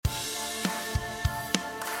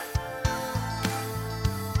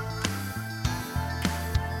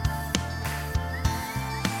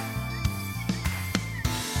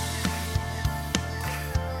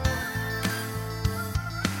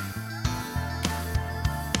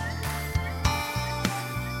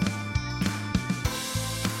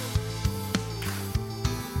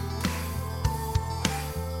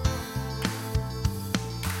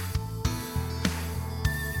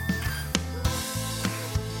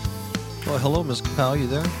Well, hello, Ms. Capel. You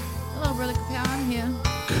there? Hello, Brother Capel. I'm here.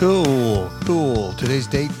 Cool. Today's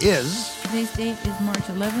date is? Today's date is March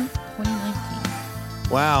 11th, 2019.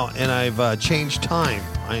 Wow, and I've changed time.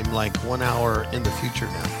 I'm like 1 hour in the future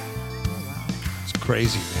now. Oh, wow. It's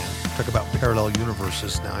crazy, man. Talk about parallel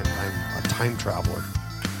universes now. I'm a time traveler.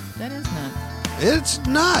 That is nuts. It's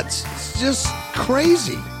nuts. It's just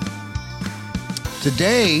crazy.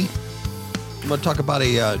 Today, I'm going to talk about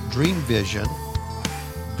a dream vision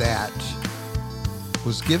that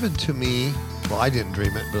was given to me. Well, I didn't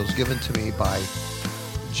dream it, but it was given to me by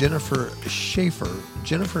Jennifer Schaefer.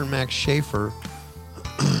 Jennifer and Max Schaefer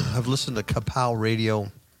have listened to Kapow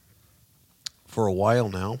Radio for a while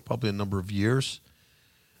now, probably a number of years.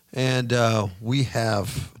 And we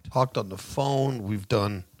have talked on the phone. We've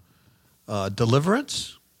done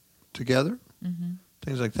deliverance together,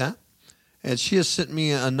 things like that. And she has sent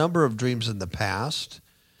me a number of dreams in the past.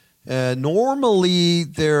 Normally,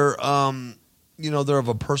 they're they're of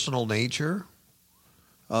a personal nature.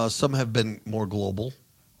 Some have been more global,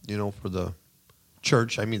 for the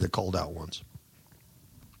church. I mean, the called out ones.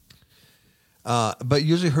 But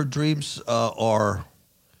usually her dreams are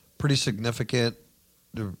pretty significant.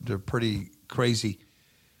 They're pretty crazy.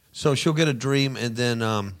 So she'll get a dream and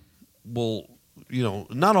then we'll,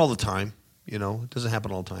 not all the time, it doesn't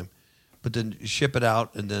happen all the time, but then ship it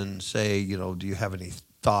out and then say, do you have any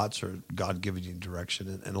thoughts or God giving you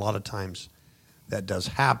direction? And a lot of times that does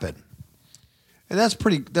happen. And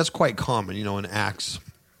that's quite common, in Acts.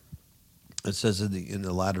 It says in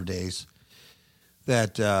the latter days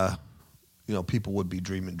that people would be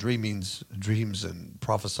dreaming dreams and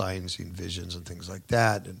prophesying, seeing visions and things like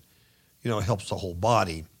that, and it helps the whole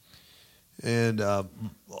body. And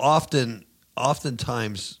oftentimes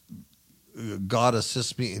God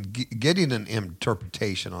assists me in getting an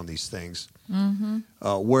interpretation on these things,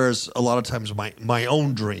 whereas a lot of times my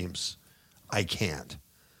own dreams I can't.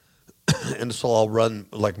 And so I'll run,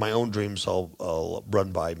 like my own dreams, I'll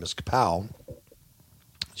run by Ms. Kapow.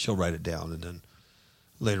 She'll write it down, and then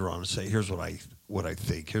later on say, here's what I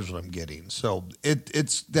think, here's what I'm getting. So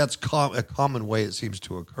that's a common way it seems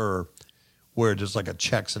to occur, where there's like a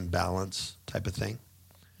checks and balance type of thing.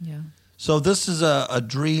 Yeah. So this is a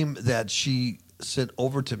dream that she sent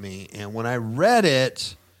over to me, and when I read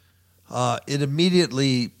it, it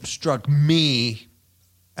immediately struck me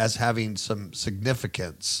as having some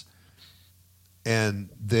significance. And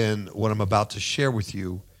then what I'm about to share with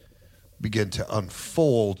you begin to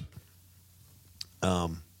unfold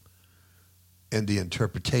and the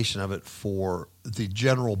interpretation of it for the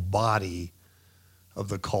general body of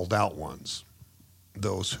the called out ones,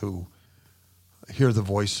 those who hear the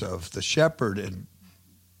voice of the shepherd and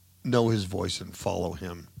know his voice and follow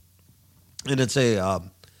him. And it's a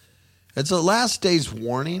last day's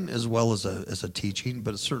warning as well as a teaching,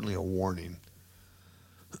 but it's certainly a warning.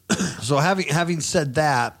 So having said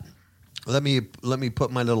that, let me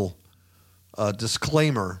put my little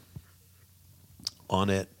disclaimer on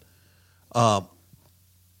it. The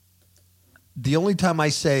only time I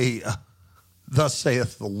say, "Thus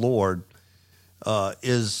saith the Lord,"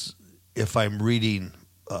 is if I'm reading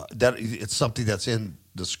that it's something that's in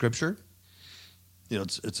the Scripture.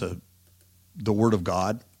 It's the Word of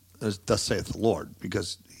God. Thus saith the Lord,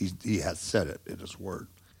 because He has said it in His Word.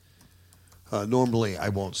 Normally, I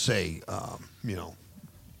won't say,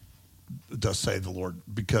 "Thus saith the Lord,"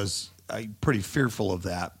 because I'm pretty fearful of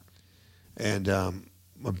that, and I'm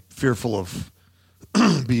fearful of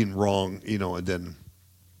being wrong, and then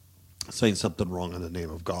saying something wrong in the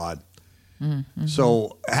name of God. Mm-hmm.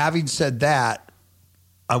 So, having said that,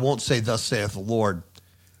 I won't say, "Thus saith the Lord."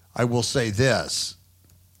 I will say this: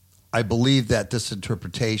 I believe that this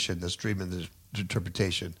interpretation, this dream and this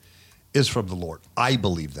interpretation, is from the Lord. I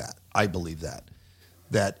believe that.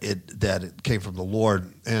 That it came from the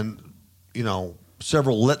Lord. And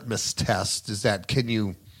several litmus tests is that can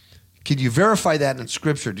you verify that in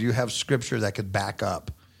Scripture? Do you have Scripture that could back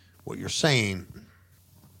up what you're saying?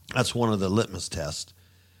 That's one of the litmus tests,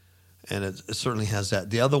 and it certainly has that.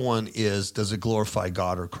 The other one is, does it glorify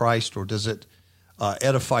God or Christ, or does it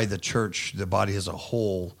edify the church, the body as a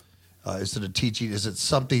whole? Is it a teaching? Is it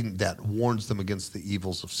something that warns them against the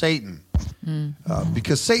evils of Satan?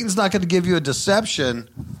 Because Satan's not going to give you a deception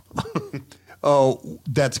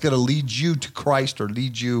that's going to lead you to Christ or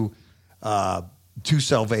lead you to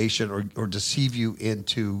salvation or deceive you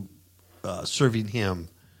into serving Him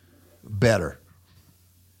better.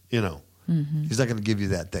 He's not going to give you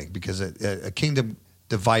that thing, because a kingdom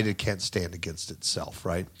divided can't stand against itself,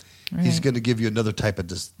 right? He's going to give you another type of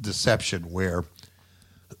deception where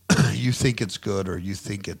you think it's good, or you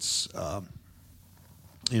think it's,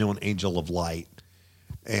 an angel of light,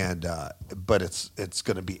 And but it's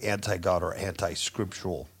going to be anti-God or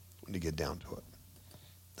anti-scriptural when you get down to it.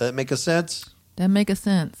 Does that make a sense? That make a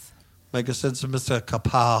sense. Make a sense, Mr.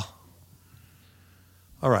 Kapal.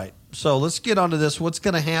 All right, so let's get on to this. What's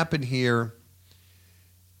going to happen here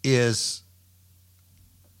is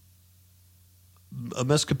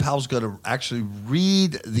Ms. Kapal's going to actually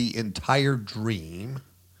read the entire dream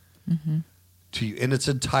to you in its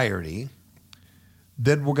entirety.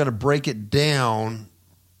 Then we're going to break it down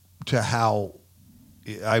to how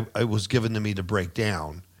I was given to me to break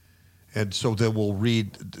down. And so then we'll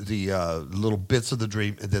read the little bits of the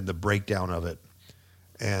dream and then the breakdown of it.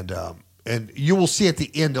 And you will see at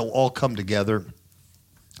the end it'll all come together.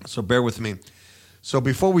 So bear with me. So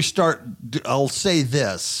before we start, I will say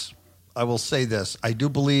this. I do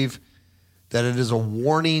believe that it is a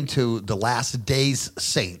warning to the last days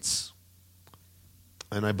saints.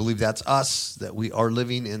 And I believe that's us, that we are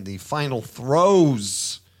living in the final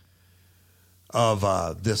throes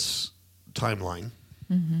of this timeline.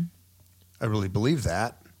 Mm-hmm. I really believe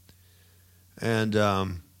that. And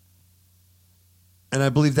I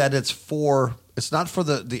believe that it's not for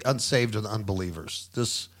the unsaved or the unbelievers.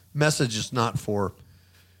 This message is not for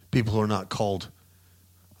people who are not called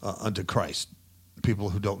unto Christ, people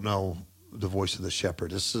who don't know the voice of the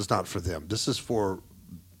shepherd. This is not for them. This is for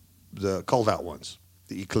the called out ones,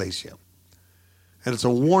 the ecclesia. And it's a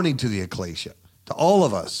warning to the ecclesia, to all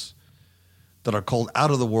of us that are called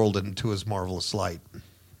out of the world and into his marvelous light.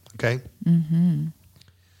 Okay? Mm-hmm.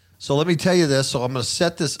 So let me tell you this. So I'm going to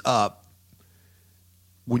set this up.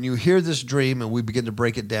 When you hear this dream and we begin to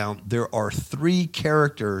break it down, there are 3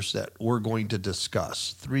 characters that we're going to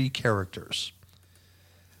discuss. 3 characters.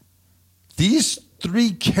 These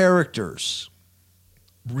 3 characters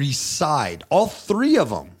reside, all 3 of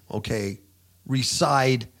them, okay,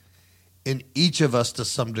 reside in each of us to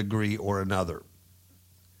some degree or another.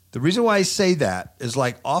 The reason why I say that is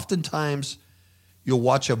like oftentimes you'll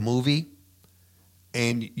watch a movie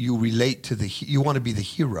and you relate to you want to be the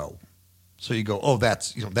hero. So you go, oh,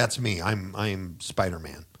 that's me. I'm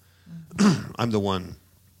Spider-Man. Mm-hmm. I'm the one,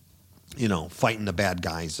 fighting the bad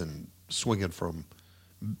guys and swinging from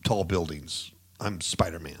tall buildings. I'm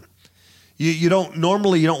Spider-Man. You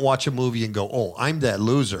don't watch a movie and go, oh, I'm that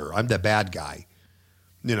loser. I'm the bad guy.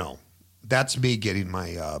 That's me getting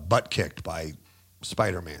my butt kicked by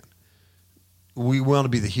Spider-Man. We want to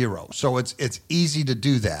be the hero. So it's easy to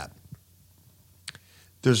do that.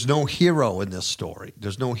 There's no hero in this story.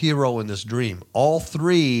 There's no hero in this dream. All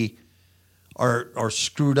 3 are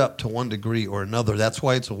screwed up to one degree or another. That's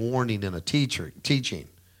why it's a warning and a teaching.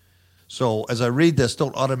 So as I read this,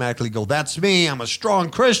 don't automatically go, that's me. I'm a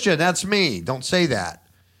strong Christian. That's me. Don't say that.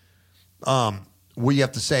 What you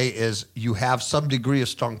have to say is you have some degree of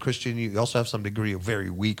strong Christian in you. You also have some degree of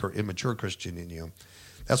very weak or immature Christian in you.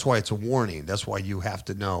 That's why it's a warning. That's why you have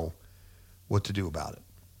to know what to do about it.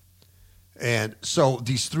 And so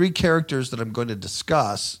these 3 characters that I'm going to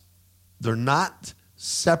discuss, they're not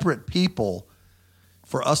separate people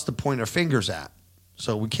for us to point our fingers at.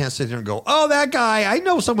 So we can't sit here and go, oh, that guy, I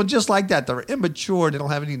know someone just like that. They're immature. They don't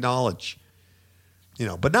have any knowledge,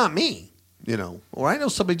 but not me, Or I know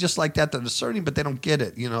somebody just like that. They're discerning, but they don't get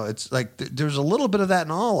it. It's like there's a little bit of that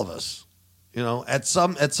in all of us, at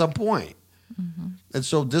some point. Mm-hmm. And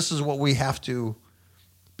so this is what we have to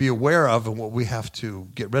be aware of and what we have to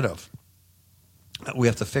get rid of. We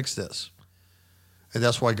have to fix this. And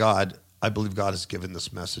that's why I believe God has given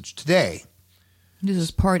this message today. This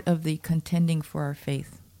is part of the contending for our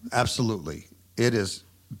faith. Absolutely. It is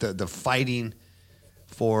the fighting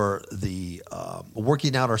for the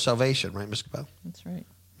working out our salvation, right, Ms. Capel? That's right.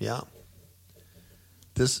 Yeah.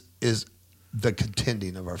 This is the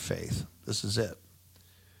contending of our faith. This is it.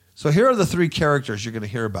 So here are the 3 characters you're going to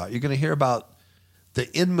hear about. You're going to hear about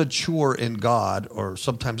the immature in God, or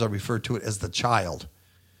sometimes I refer to it as the child.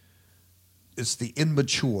 It's the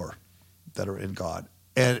immature that are in God.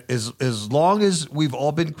 And as long as we've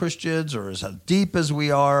all been Christians, or as deep as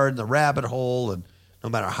we are in the rabbit hole, and no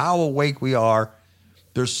matter how awake we are,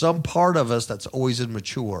 there's some part of us that's always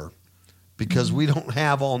immature because we don't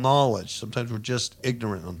have all knowledge. Sometimes we're just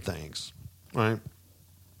ignorant on things, right?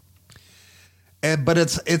 But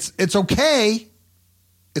it's okay.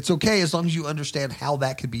 It's okay as long as you understand how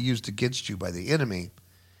that could be used against you by the enemy,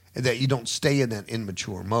 and that you don't stay in that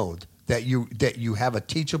immature mode. That you have a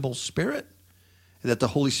teachable spirit, and that the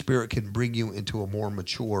Holy Spirit can bring you into a more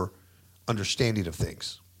mature understanding of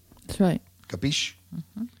things. That's right. Capiche?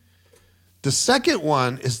 Mm-hmm. The second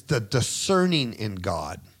one is the discerning in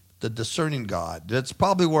God. The discerning God. That's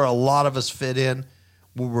probably where a lot of us fit in.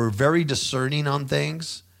 Where we're very discerning on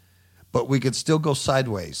things, but we could still go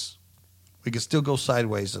sideways. We can still go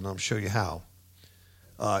sideways, and I'll show you how.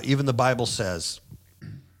 Even the Bible says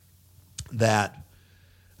that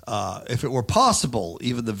if it were possible,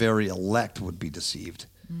 even the very elect would be deceived.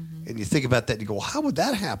 Mm-hmm. And you think about that, and you go, well, how would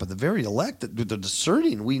that happen? The very elect, they're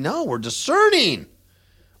discerning. We know we're discerning.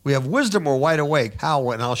 We have wisdom. We're wide awake.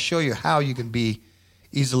 How? And I'll show you how you can be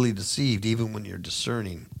easily deceived, even when you're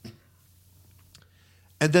discerning.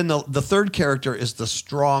 And then the third character is the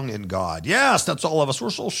strong in God. Yes, that's all of us. We're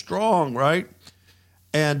so strong, right?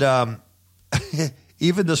 And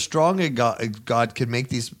even the strong in God can make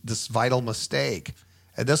this vital mistake.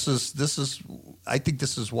 And this is I think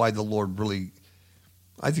this is why the Lord really,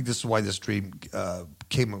 I think this is why this dream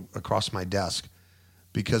came across my desk,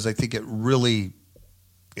 because I think it really,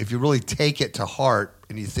 if you really take it to heart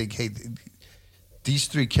and you think, hey, these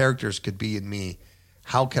three characters could be in me,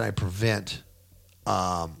 how can I prevent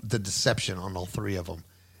the deception on all three of them?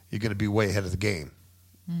 You're going to be way ahead of the game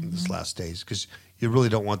in this last days, because you really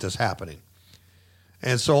don't want this happening.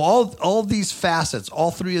 And so all these facets,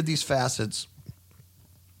 all three of these facets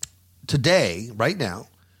today, right now,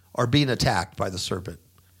 are being attacked by the serpent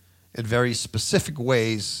in very specific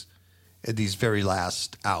ways in these very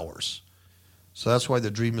last hours. So that's why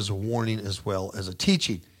the dream is a warning as well as a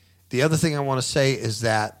teaching. The other thing I want to say is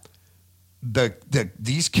that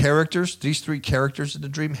these characters, these three characters in the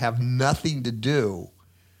dream, have nothing to do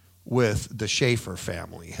with the Schaefer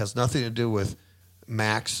family. It has nothing to do with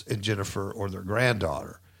Max and Jennifer or their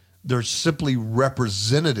granddaughter. They're simply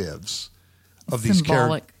representatives of these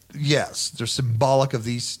characters. Yes, they're symbolic of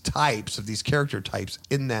these types, of these character types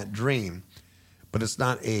in that dream, but it's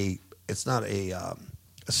not a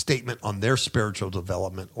statement on their spiritual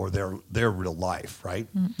development or their real life, right?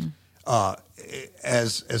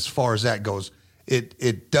 As far as that goes,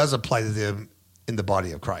 it does apply to them in the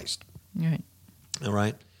body of Christ. Right. All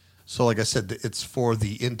right. So, like I said, it's for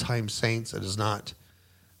the end time saints. It is not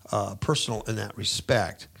personal in that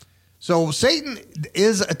respect. So Satan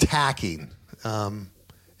is attacking.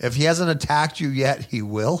 If he hasn't attacked you yet, he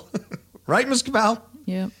will. Right, Ms. Cabal?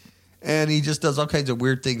 Yep. And he just does all kinds of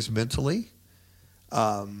weird things mentally,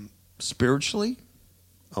 spiritually,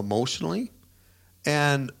 emotionally,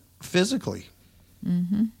 and physically.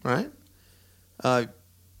 Mm-hmm. Right? I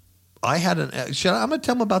had I'm going to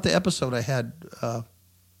tell them about the episode I had a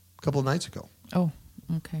couple of nights ago. Oh,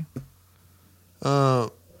 okay.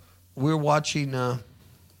 We were watching, I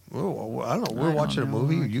don't know, we were watching a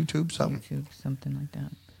movie or YouTube, something. YouTube, something like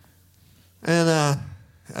that. And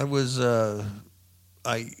I was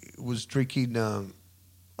drinking a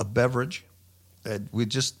beverage. We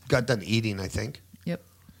just got done eating, I think. Yep.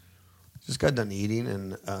 Just got done eating,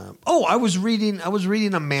 and I was reading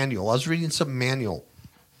a manual. I was reading some manual.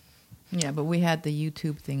 Yeah, but we had the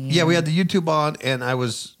YouTube thing. Yeah, we had the YouTube on, and I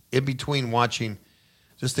was in between watching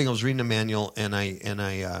this thing. I was reading a manual, and I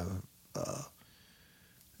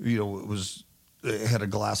had a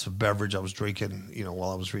glass of beverage I was drinking, while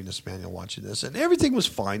I was reading this manual, watching this, and everything was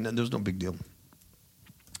fine, and there was no big deal.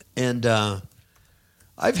 And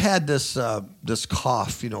I've had this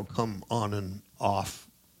cough, come on and off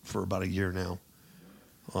for about a year now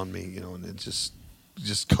on me, and it just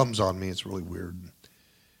comes on me. It's really weird.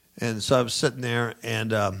 And so I was sitting there,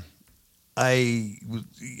 and I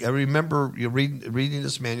remember reading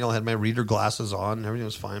this manual. I had my reader glasses on, and everything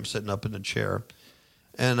was fine. I'm sitting up in the chair.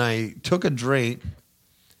 And I took a drink,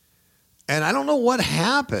 and I don't know what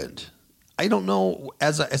happened. I don't know,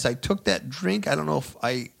 as I took that drink, I don't know if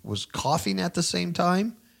I was coughing at the same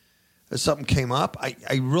time as something came up. I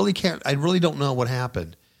really don't know what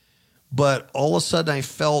happened. But all of a sudden I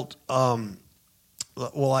felt, that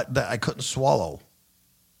I couldn't swallow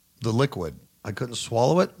the liquid. I couldn't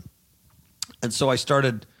swallow it. And so I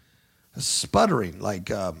started sputtering, like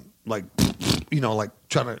trying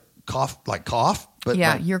to cough. But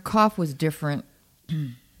yeah, your cough was different. You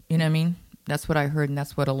know what I mean? That's what I heard, and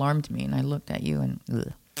that's what alarmed me. And I looked at you, and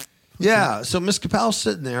ugh. Yeah. So Miss Capel's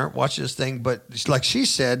sitting there watching this thing, but like she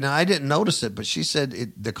said, now I didn't notice it, but she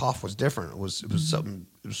said the cough was different. It was something.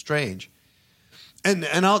 It was strange. And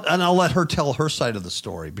I'll let her tell her side of the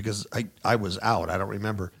story, because I was out. I don't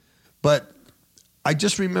remember, but I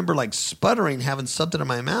just remember like sputtering, having something in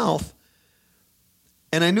my mouth,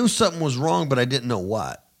 and I knew something was wrong, but I didn't know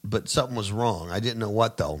what. But something was wrong. I didn't know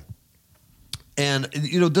what, though. And,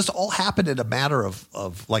 this all happened in a matter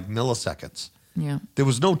of like milliseconds. Yeah. There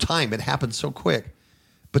was no time. It happened so quick.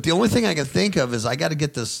 But the only thing I could think of is I got to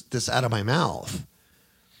get this out of my mouth.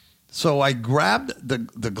 So I grabbed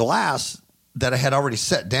the glass that I had already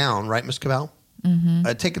set down, right, Miss Cabell? Mm-hmm.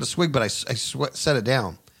 I'd taken a swig, but I set it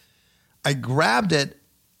down. I grabbed it,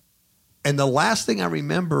 and the last thing I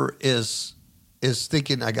remember is is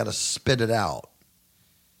thinking I got to spit it out.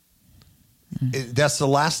 That's the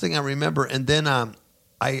last thing I remember. And then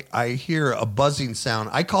I hear a buzzing sound.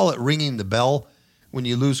 I call it ringing the bell when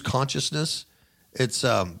you lose consciousness. It's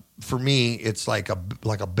for me, it's like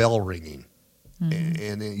a bell ringing,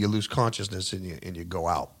 and then you lose consciousness and you go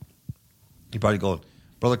out. You probably go,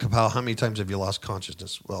 Brother Kapow, how many times have you lost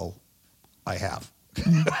consciousness? Well, I have.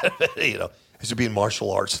 You know, I used to be in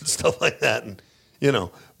martial arts and stuff like that, and you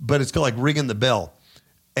know, but it's like ringing the bell.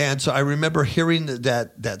 And so I remember hearing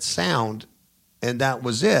that sound, and that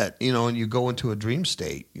was it. You know, and you go into a dream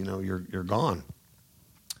state. You know, you're gone.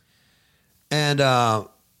 And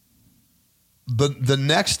the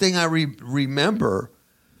next thing I remember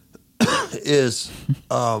is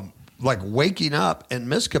like waking up, and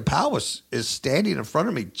Miss Kapow is standing in front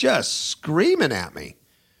of me, just screaming at me.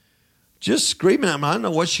 Just screaming at me. I don't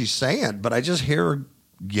know what she's saying, but I just hear her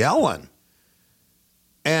yelling.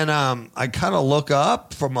 And I kind of look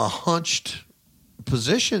up from a hunched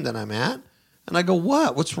position that I'm at, and I go,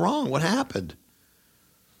 what? What's wrong? What happened?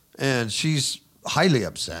 And she's highly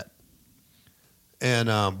upset.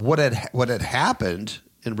 And what had happened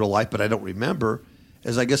in real life, but I don't remember,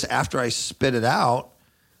 is I guess after I spit it out,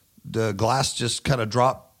 the glass just kind of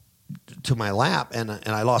dropped to my lap, and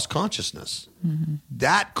I lost consciousness. Mm-hmm.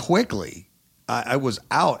 That quickly, I was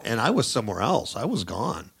out, and I was somewhere else. I was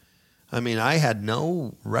gone. I mean, I had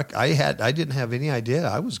no I didn't have any idea.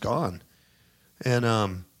 I was gone, and I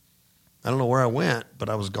don't know where I went, but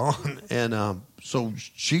I was gone. And so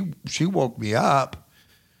she woke me up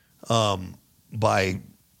by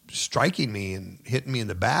striking me and hitting me in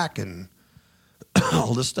the back and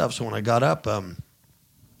all this stuff. So when I got up,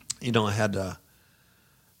 you know, I had you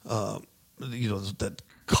know, that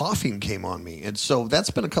coughing came on me, and so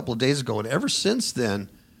that's been a couple of days ago. And ever since then,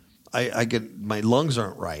 I get my lungs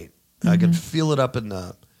aren't right. Mm-hmm. I can feel it up in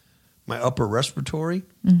my upper respiratory.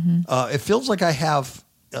 Mm-hmm. It feels like I have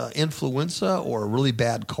influenza or a really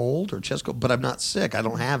bad cold or chest cold, but I'm not sick. I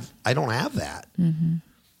don't have that. Mm-hmm.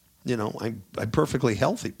 You know, I'm perfectly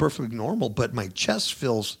healthy, perfectly normal, but my chest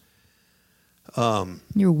feels.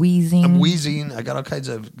 You're wheezing. I'm wheezing. I got all kinds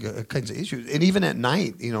of issues, and even at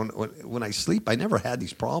night, you know, when I sleep, I never had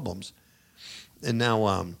these problems, and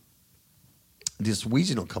now this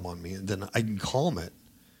wheezing will come on me, and then I can calm it,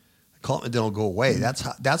 and then it'll go away.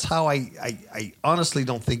 That's how I honestly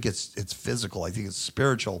don't think it's physical. I think it's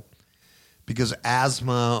spiritual, because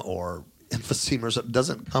asthma or emphysema or something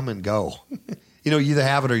doesn't come and go. You know, you either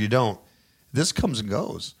have it or you don't. This comes and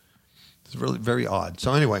goes. It's really very odd.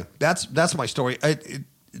 So anyway, that's my story.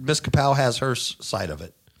 Miss Kapow has her side of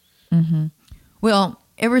it. Mm-hmm. Well,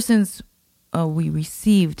 ever since we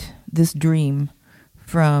received this dream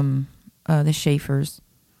from the Schaefers,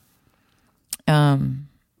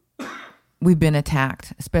 we've been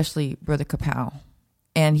attacked, especially Brother Kapow.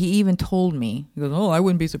 And he even told me, he goes, I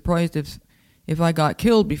wouldn't be surprised if I got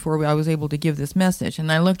killed before I was able to give this message. And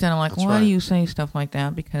I looked at him like, why do you say stuff like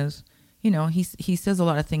that? Because, you know, he says a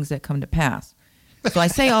lot of things that come to pass. So I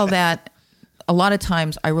say all that. A lot of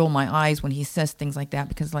times I roll my eyes when he says things like that,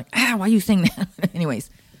 because like, why are you saying that? Anyways,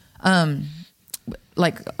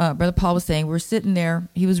 like Brother Paul was saying, we're sitting there.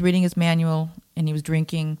 He was reading his manual and he was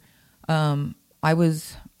drinking. I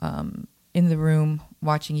was in the room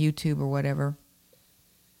watching YouTube or whatever.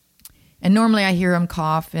 And normally I hear him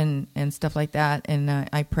cough and stuff like that, and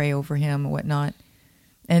I pray over him and whatnot.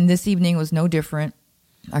 And this evening was no different.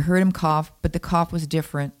 I heard him cough, but the cough was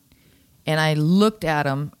different. And I looked at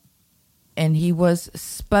him, and he was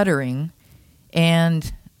sputtering.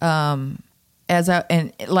 And and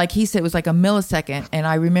like he said, it was like a millisecond. And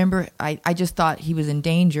I remember I just thought he was in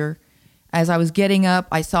danger. As I was getting up,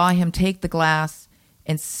 I saw him take the glass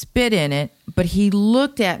and spit in it, but he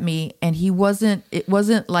looked at me, and it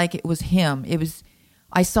wasn't like it was him.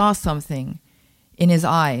 I saw something in his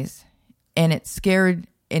eyes, and it scared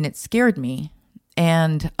me.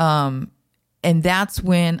 And that's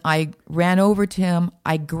when I ran over to him.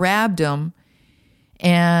 I grabbed him,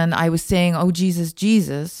 and I was saying, "Oh, Jesus,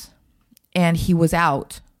 Jesus," and he was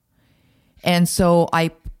out. And so I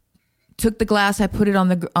took the glass, I put it on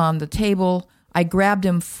the table. I grabbed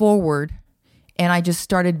him forward, and I just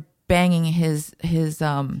started banging his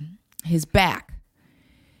back,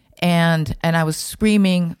 and I was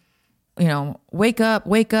screaming, you know, wake up,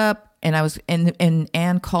 and I was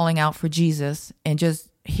and calling out for Jesus, and just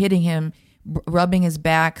hitting him, rubbing his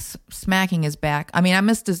back, smacking his back. I mean,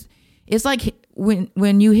 it's like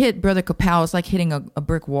when you hit Brother Kapow, it's like hitting a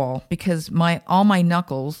brick wall, because all my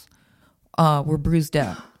knuckles were bruised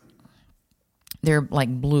up. They're like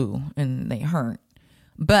blue and they hurt.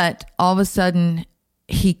 But all of a sudden,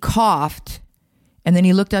 he coughed, and then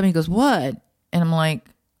he looked up and he goes, "What?" And I'm like,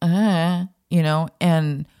 you know,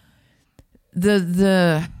 and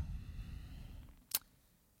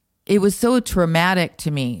it was so traumatic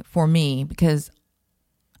for me because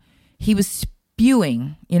he was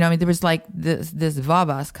spewing, you know, I mean, there was like this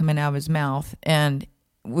vavas coming out of his mouth. And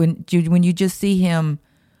when you just see him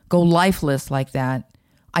go lifeless like that,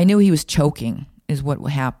 I knew he was choking is what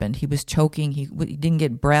happened. He was choking. He didn't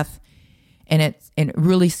get breath. And it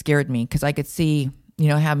really scared me because I could see, you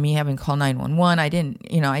know, having to call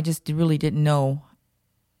 911. I just really didn't know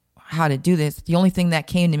how to do this. The only thing that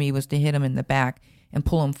came to me was to hit him in the back and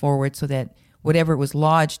pull him forward so that whatever was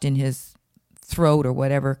lodged in his throat or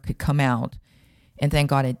whatever could come out. And thank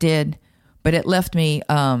God it did. But it left me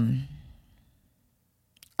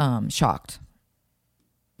shocked.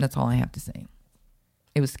 That's all I have to say.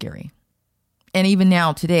 It was scary. And even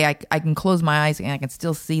now, today, I can close my eyes and I can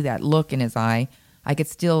still see that look in his eye. I could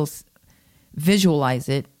still visualize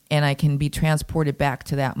it, and I can be transported back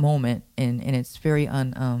to that moment. And it's very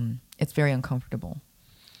uncomfortable.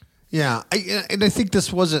 Yeah, and I think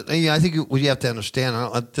this wasn't. I think what you have to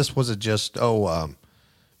understand, this wasn't just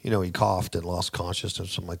he coughed and lost consciousness or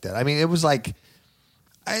something like that. I mean, it was like,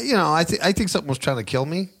 I think something was trying to kill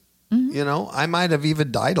me. Mm-hmm. You know, I might have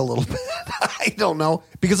even died a little bit. I don't know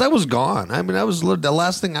because I was gone. I mean, the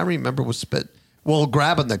last thing I remember was spit. Well,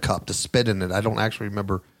 grabbing the cup to spit in it. I don't actually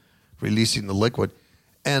remember releasing the liquid,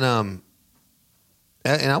 and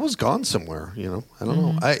I was gone somewhere. You know, I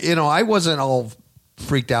don't know. I wasn't all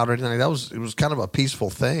freaked out or anything. It was kind of a peaceful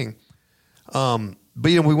thing. But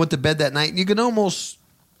we went to bed that night, and you can almost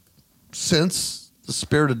sense the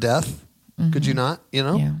spirit of death. Mm-hmm. Could you not? You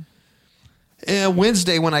know. Yeah. And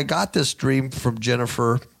Wednesday, when I got this dream from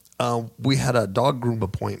Jennifer, we had a dog groom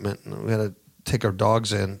appointment. And we had to take our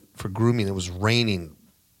dogs in for grooming. It was raining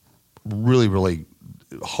really, really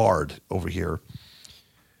hard over here.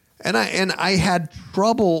 And I had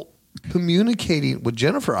trouble communicating with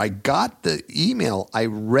Jennifer. I got the email. I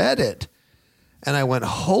read it. And I went,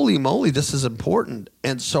 holy moly, this is important.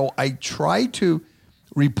 And so I tried to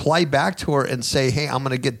reply back to her and say, hey, I'm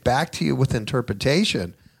going to get back to you with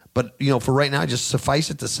interpretation. But, for right now, just suffice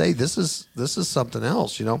it to say, this is something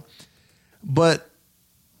else, But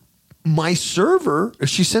my server,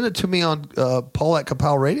 she sent it to me on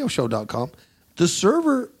paul@kapowradioshow.com. The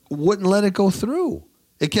server wouldn't let it go through.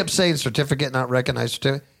 It kept saying certificate not recognized.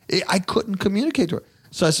 Certificate. I couldn't communicate to her.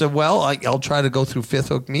 So I said, well, I'll try to go through Fifth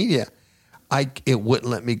Hook Media. It wouldn't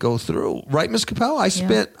let me go through. Right, Ms. Kapow? I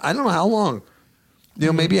spent, I don't know how long,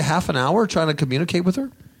 maybe a half an hour trying to communicate with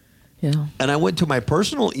her. Yeah. And I went to my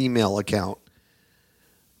personal email account,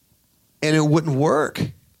 and it wouldn't work.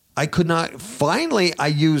 I could not. Finally, I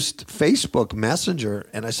used Facebook Messenger,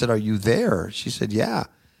 and I said, are you there? She said, yeah.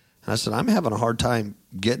 And I said, I'm having a hard time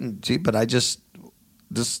getting to you, but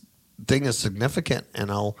this thing is significant, and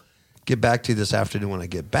I'll get back to you this afternoon when I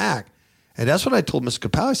get back. And that's what I told Ms.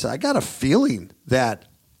 Kapow. I said, I got a feeling that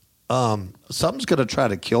something's going to try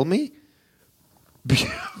to kill me.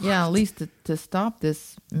 Yeah, at least to stop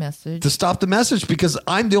this message. To stop the message, because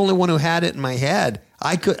I'm the only one who had it in my head.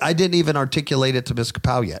 I didn't even articulate it to Ms.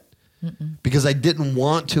 Kapow yet. Mm-mm. Because I didn't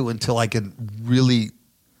want to until I could really,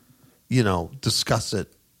 discuss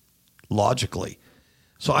it logically.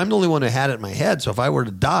 So I'm the only one who had it in my head. So if I were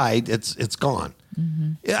to die, it's gone.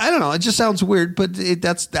 Mm-hmm. I don't know. It just sounds weird, but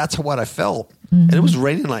that's what I felt. Mm-hmm. And it was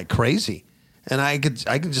raining like crazy. And I could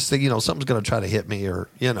just think, something's going to try to hit me or,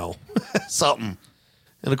 something.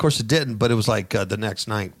 And, of course, it didn't, but it was like the next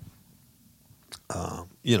night,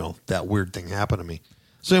 that weird thing happened to me.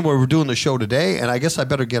 So anyway, we're doing the show today, and I guess I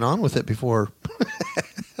better get on with it before,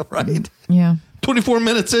 right? Yeah. 24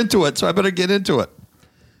 minutes into it, so I better get into it.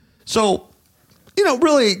 So,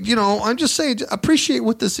 really, I'm just saying, appreciate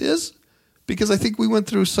what this is, because I think we went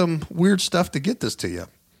through some weird stuff to get this to you.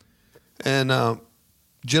 And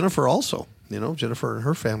Jennifer also, Jennifer and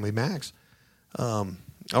her family, Max. All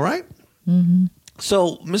right? Mm-hmm.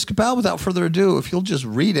 So, Ms. Kapow, without further ado, if you'll just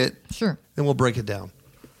read it, sure, then we'll break it down.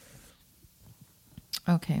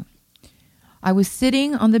 Okay. I was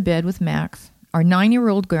sitting on the bed with Max. Our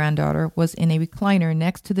 9-year-old granddaughter was in a recliner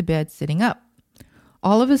next to the bed sitting up.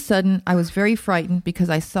 All of a sudden, I was very frightened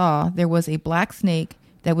because I saw there was a black snake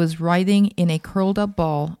that was writhing in a curled up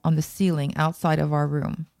ball on the ceiling outside of our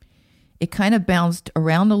room. It kind of bounced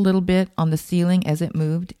around a little bit on the ceiling as it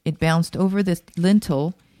moved. It bounced over the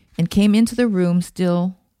lintel and came into the room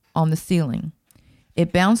still on the ceiling.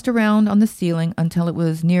 It bounced around on the ceiling until it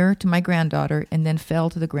was near to my granddaughter and then fell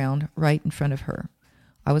to the ground right in front of her.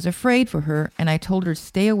 I was afraid for her, and I told her to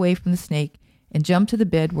stay away from the snake and jump to the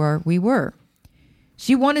bed where we were.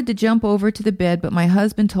 She wanted to jump over to the bed, but my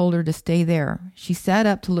husband told her to stay there. She sat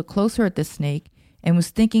up to look closer at the snake and was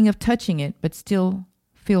thinking of touching it, but still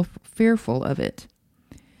feel fearful of it.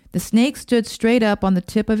 The snake stood straight up on the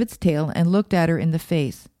tip of its tail and looked at her in the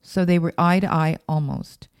face, so they were eye to eye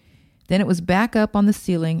almost. Then it was back up on the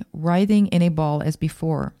ceiling, writhing in a ball as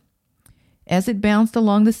before. As it bounced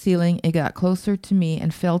along the ceiling, it got closer to me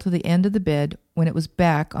and fell to the end of the bed when it was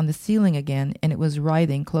back on the ceiling again, and it was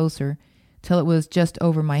writhing closer till it was just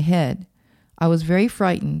over my head. I was very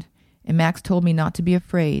frightened, and Max told me not to be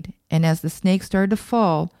afraid, and as the snake started to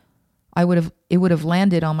fall, it would have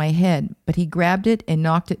landed on my head, but he grabbed it and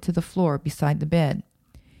knocked it to the floor beside the bed.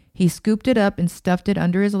 He scooped it up and stuffed it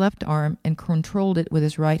under his left arm and controlled it with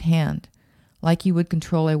his right hand, like you would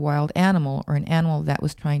control a wild animal or an animal that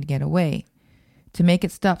was trying to get away, to make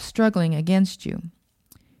it stop struggling against you.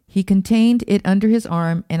 He contained it under his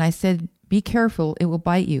arm, and I said, "Be careful, it will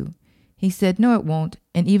bite you." He said, "No, it won't,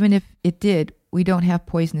 and even if it did, we don't have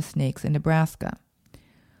poisonous snakes in Nebraska."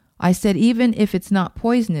 I said, "Even if it's not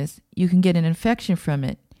poisonous, you can get an infection from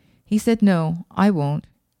it." He said, "No, I won't.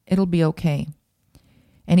 It'll be okay."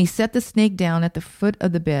 And he set the snake down at the foot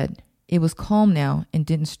of the bed. It was calm now and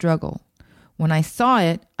didn't struggle. When I saw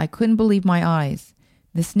it, I couldn't believe my eyes.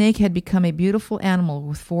 The snake had become a beautiful animal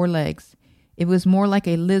with 4 legs. It was more like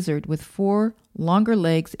a lizard with 4 longer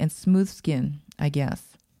legs and smooth skin, I guess.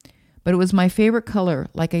 But it was my favorite color,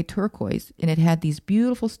 like a turquoise, and it had these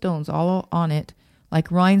beautiful stones all on it, like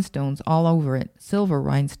rhinestones all over it, silver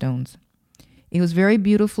rhinestones. It was very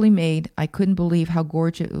beautifully made. I couldn't believe how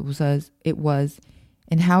gorgeous it was,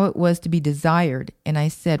 and how it was to be desired. And I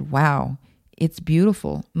said, "Wow, it's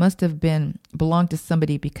beautiful. Must have belonged to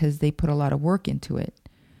somebody because they put a lot of work into it.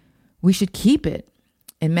 We should keep it."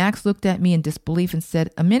 And Max looked at me in disbelief and said,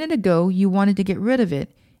 "A minute ago you wanted to get rid of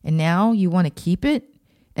it, and now you want to keep it?"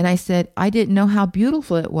 And I said, "I didn't know how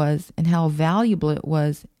beautiful it was and how valuable it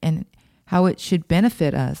was and how it should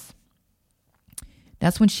benefit us."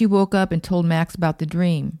 That's when she woke up and told Max about the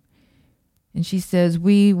dream. And she says,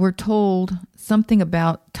 "We were told something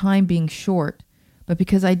about time being short, but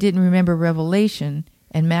because I didn't remember Revelation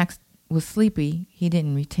and Max was sleepy, he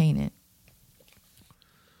didn't retain it."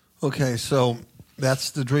 Okay, so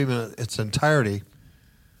that's the dream in its entirety.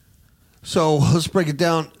 So let's break it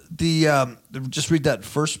down. Just read that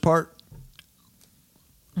first part.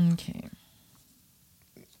 Okay.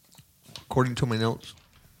 According to my notes.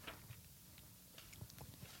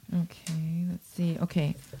 Okay, let's see.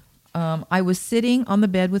 Okay. I was sitting on the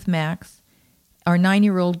bed with Max. Our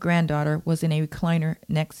 9-year-old granddaughter was in a recliner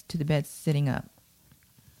next to the bed sitting up.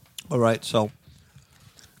 All right, so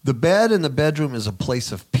the bed in the bedroom is a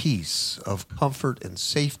place of peace, of comfort and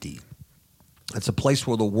safety. It's a place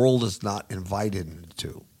where the world is not invited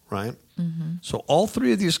into, right? Mm-hmm. So all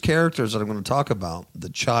 3 of these characters that I'm going to talk about, the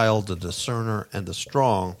child, the discerner, and the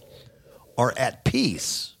strong, are at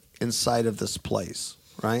peace inside of this place,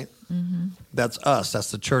 right? Mm-hmm. That's us.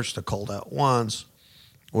 That's the church, the called out ones.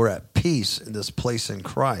 We're at peace in this place in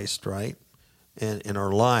Christ, right? And in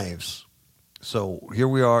our lives. So here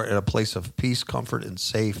we are at a place of peace, comfort, and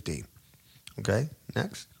safety. Okay,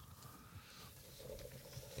 next.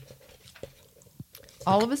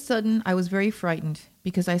 All of a sudden, I was very frightened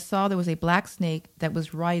because I saw there was a black snake that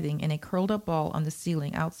was writhing in a curled-up ball on the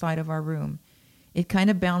ceiling outside of our room. It kind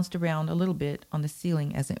of bounced around a little bit on the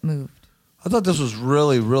ceiling as it moved. I thought this was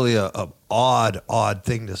really, really a odd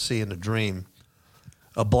thing to see in a dream.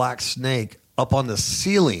 A black snake up on the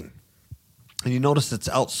ceiling. And you notice it's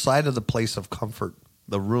outside of the place of comfort,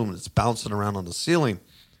 the room. It's bouncing around on the ceiling.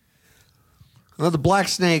 Now, the black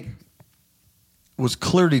snake was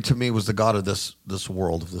clearly, to me, was the god of this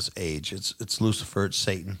world, of this age. It's Lucifer, it's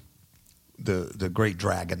Satan, the great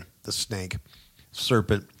dragon, the snake,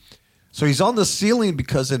 serpent. So he's on the ceiling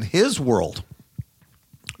because in his world,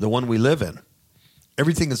 the one we live in,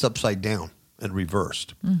 everything is upside down and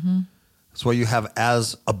reversed. Mm-hmm. That's why you have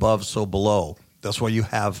as above, so below. That's why you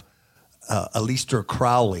have Aleister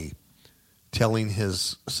Crowley telling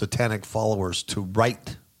his satanic followers to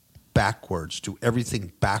write backwards, do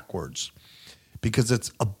everything backwards, because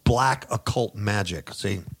it's a black occult magic.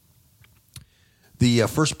 See, the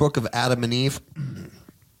first book of Adam and Eve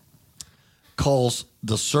calls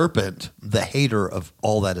the serpent the hater of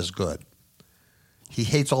all that is good. He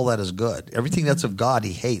hates all that is good. Everything that's of God,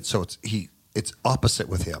 he hates. So it's opposite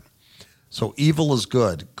with him. So evil is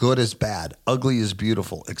good, good is bad, ugly is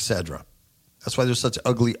beautiful, etc. That's why there's such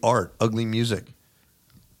ugly art, ugly music,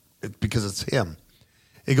 because it's him.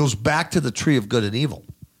 It goes back to the tree of good and evil.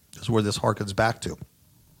 Is where this harkens back to.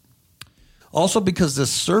 Also because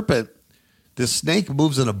this serpent The snake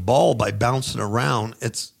moves in a ball by bouncing around.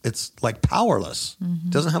 It's like powerless.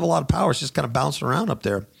 It doesn't have a lot of power. It's just kind of bouncing around up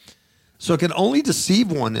there. So it can only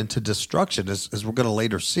deceive one into destruction, as we're going to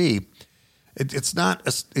later see. It's not.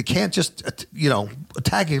 It can't just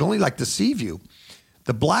attack. It can only like deceive you.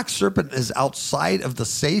 The black serpent is outside of the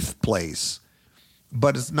safe place,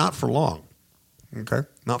 but it's not for long. Okay,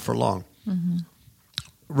 not for long.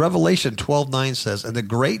 Revelation 12:9 says, "And the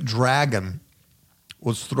great dragon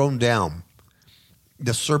was thrown down,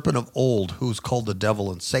 the serpent of old, who's called the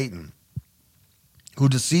devil and Satan, who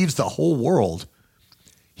deceives the whole world.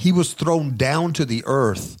 He was thrown down to the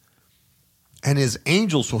earth, and his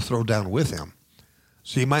angels were thrown down with him."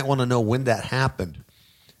 So you might want to know when that happened.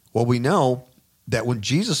 Well, we know that when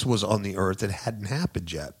Jesus was on the earth, it hadn't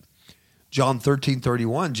happened yet. John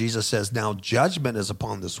 13:31, Jesus says, "Now judgment is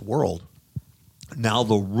upon this world. Now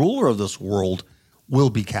the ruler of this world will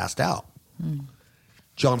be cast out."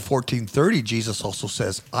 John 14:30, Jesus also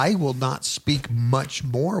says, "I will not speak much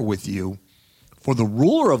more with you, for the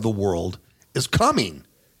ruler of the world is coming,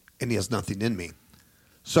 and he has nothing in me."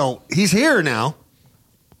 So he's here now.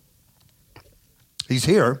 He's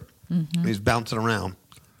here. He's bouncing around.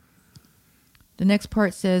 The next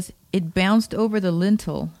part says, "It bounced over the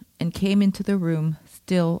lintel and came into the room,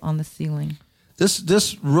 still on the ceiling."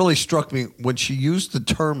 This really struck me when she used the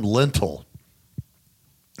term lintel.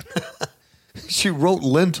 She wrote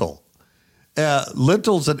lintel.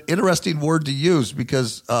 Lintel's an interesting word to use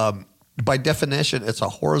because by definition, it's a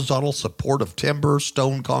horizontal support of timber,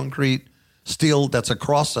 stone, concrete, steel that's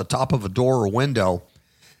across the top of a door or window.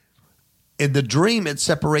 In the dream, it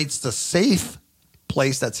separates the safe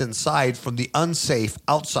place that's inside from the unsafe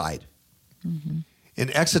outside. In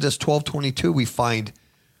Exodus 12:22, we find,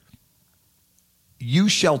 "You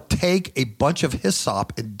shall take a bunch of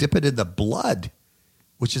hyssop and dip it in the blood,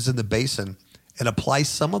 which is in the basin, and apply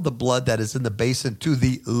some of the blood that is in the basin to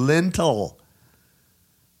the lintel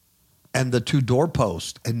and the two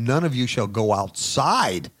doorposts, and none of you shall go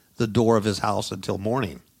outside the door of his house until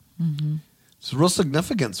morning." There's real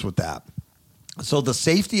significance with that. So the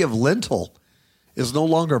safety of lintel is no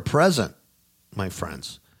longer present, my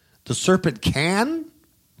friends. The serpent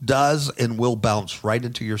does, and will bounce right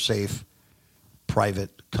into your safe,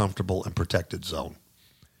 private, comfortable, and protected zone,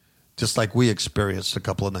 just like we experienced a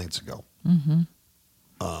couple of nights ago.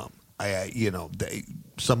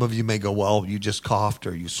 Some of you may go, "Well, you just coughed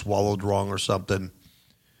or you swallowed wrong or something."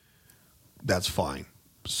 That's fine.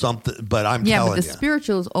 But I'm telling you. Yeah, but the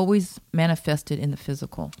spiritual is always manifested in the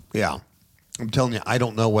physical. Yeah. I'm telling you, I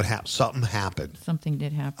don't know what happened. Something happened. Something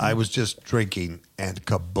did happen. I was just drinking and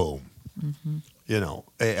kaboom.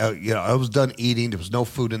 I was done eating. There was no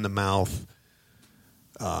food in the mouth.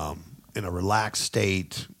 In a relaxed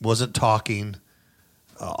state. Wasn't talking.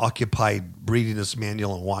 Occupied reading this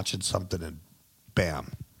manual and watching something, and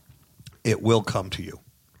bam. It will come to you.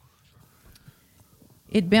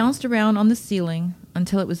 It bounced around on the ceiling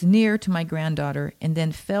until it was near to my granddaughter and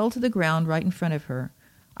then fell to the ground right in front of her.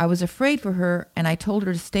 I was afraid for her, and I told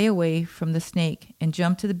her to stay away from the snake and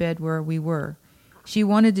jump to the bed where we were. She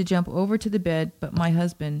wanted to jump over to the bed, but my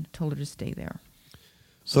husband told her to stay there.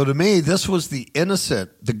 So to me, this was the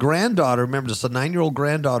granddaughter. Remember, it's a 9-year-old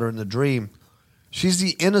granddaughter in the dream. She's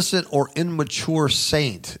the innocent or immature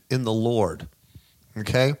saint in the Lord.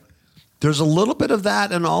 Okay? There's a little bit of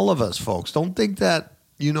that in all of us, folks. Don't think that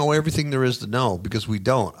you know everything there is to know, because we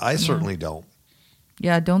don't. I certainly don't.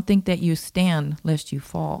 Yeah, don't think that you stand lest you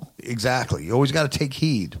fall. Exactly. You always got to take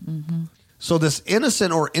heed. So this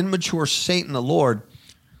innocent or immature saint in the Lord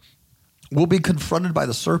will be confronted by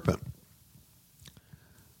the serpent.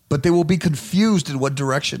 But they will be confused in what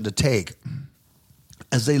direction to take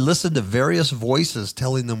as they listen to various voices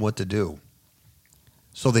telling them what to do.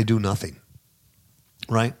 So they do nothing.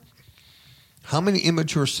 Right? How many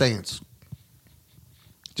immature saints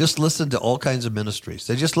just listen to all kinds of ministries?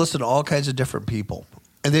 They just listen to all kinds of different people.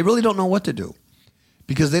 And they really don't know what to do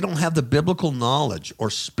because they don't have the biblical knowledge or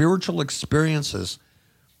spiritual experiences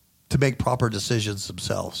to make proper decisions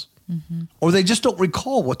themselves. Or they just don't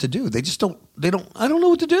recall what to do. I don't know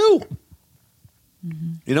what to do.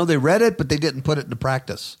 They read it, but they didn't put it into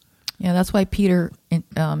practice. Yeah, that's why Peter in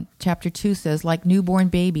chapter 2 says, "Like newborn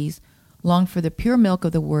babies, long for the pure milk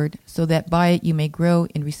of the word, so that by it you may grow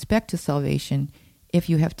in respect to salvation, if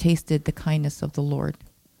you have tasted the kindness of the Lord."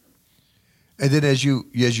 And then as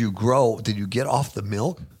you grow, then you get off the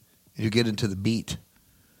milk and you get into the meat.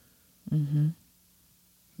 You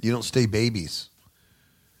don't stay babies.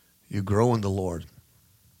 You grow in the Lord.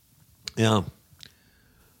 Yeah.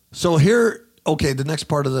 So here, okay, the next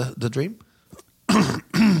part of the dream.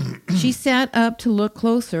 She sat up to look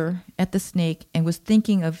closer at the snake and was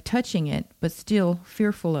thinking of touching it, but still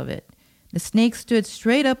fearful of it. The snake stood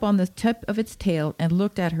straight up on the tip of its tail and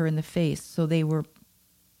looked at her in the face, so they were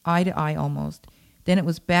eye to eye almost. Then it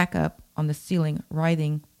was back up on the ceiling,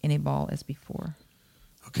 writhing in a ball as before.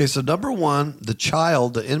 Okay, so number one, the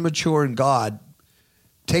child, the immature in God,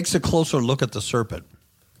 takes a closer look at the serpent,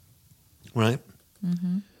 right?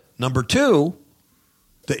 Mm-hmm. Number two,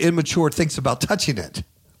 the immature thinks about touching it.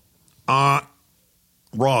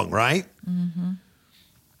 Wrong, right? Mm-hmm.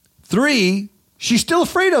 Three, she's still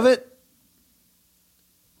afraid of it.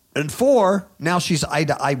 And four, now she's eye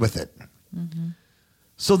to eye with it. Mm-hmm.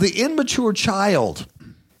 So the immature child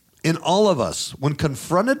in all of us, when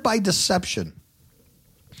confronted by deception,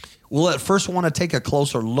 will at first want to take a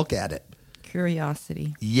closer look at it.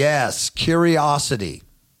 Curiosity. Yes, curiosity.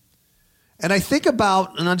 And I think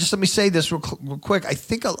about, and just let me say this real quick, I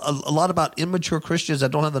think a lot about immature Christians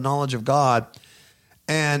that don't have the knowledge of God,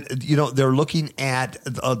 and they're looking at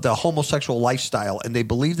the homosexual lifestyle, and they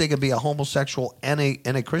believe they can be a homosexual and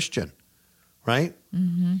a Christian, right?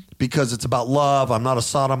 Mm-hmm. Because it's about love. I'm not a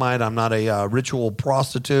sodomite. I'm not a ritual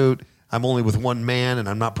prostitute. I'm only with one man, and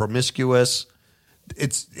I'm not promiscuous.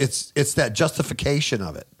 It's that justification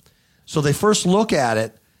of it. So they first look at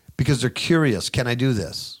it because they're curious. Can I do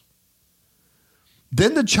this?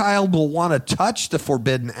 Then the child will want to touch the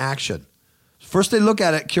forbidden action. First they look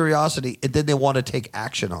at it, curiosity, and then they want to take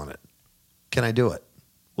action on it. Can I do it?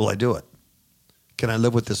 Will I do it? Can I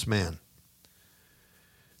live with this man?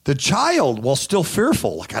 The child, while still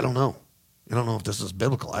fearful, like, I don't know. I don't know if this is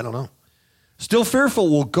biblical. I don't know. Still fearful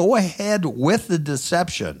will go ahead with the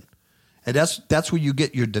deception. And that's where you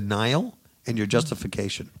get your denial and your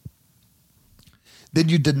justification. Then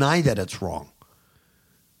you deny that it's wrong.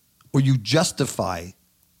 Or you justify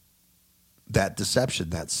that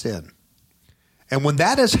deception, that sin. And when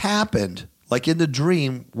that has happened, like in the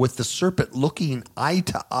dream with the serpent looking eye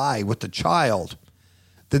to eye with the child,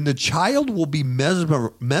 then the child will be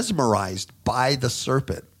mesmerized by the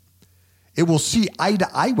serpent. It will see eye to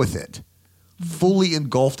eye with it, fully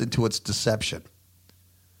engulfed into its deception.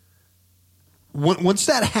 Once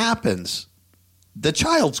that happens, the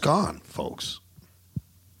child's gone, folks.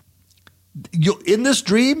 In this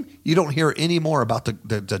dream, you don't hear any more about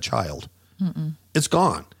the child. Mm-mm. It's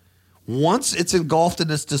gone. Once it's engulfed in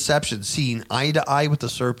this deception, seeing eye to eye with the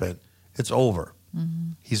serpent, it's over.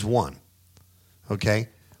 Mm-hmm. He's won. Okay?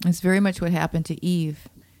 It's very much what happened to Eve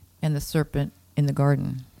and the serpent in the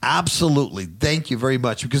garden. Absolutely. Thank you very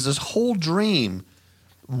much. Because this whole dream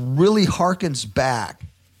really harkens back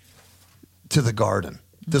to the garden.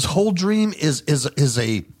 Mm-hmm. This whole dream is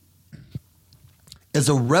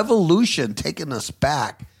a revolution taking us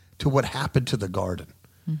back to what happened to the garden.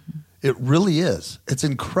 Mm-hmm. It really is. It's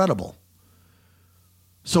incredible.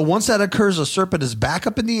 So once that occurs, a serpent is back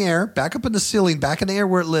up in the air, back up in the ceiling, back in the air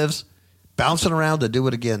where it lives, bouncing around to do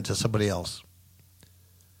it again to somebody else.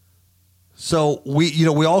 So we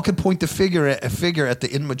all could point the finger at the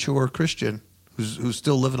immature Christian who's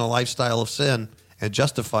still living a lifestyle of sin and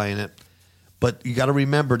justifying it. But you got to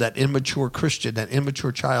remember that immature Christian, that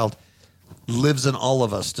immature child, lives in all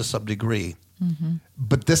of us to some degree. Mm-hmm.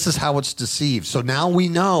 But this is how it's deceived. So now we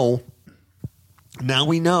know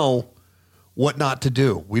what not to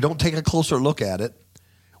do. We don't take a closer look at it.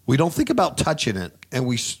 We don't think about touching it. And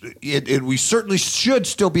we certainly should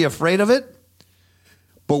still be afraid of it.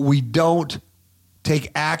 But we don't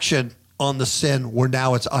take action on the sin where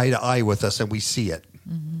now it's eye to eye with us and we see it.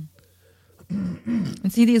 Mm-hmm.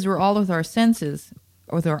 And see, these were all with our senses.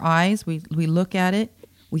 With our eyes, we look at it.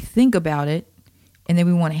 We think about it, and then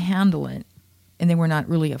we want to handle it, and then we're not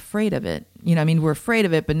really afraid of it. We're afraid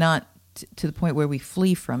of it, but not to the point where we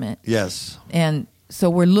flee from it. Yes. And so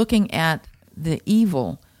we're looking at the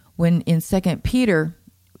evil. When in 2 Peter,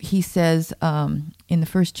 he says in the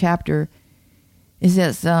first chapter, it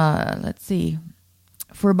says, let's see,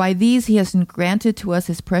 for by these he has granted to us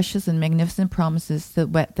his precious and magnificent promises,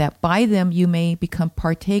 that by them you may become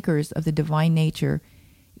partakers of the divine nature,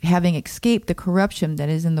 having escaped the corruption that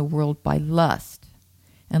is in the world by lust.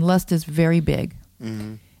 And lust is very big.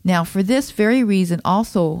 Mm-hmm. Now, for this very reason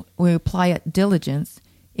also we apply diligence.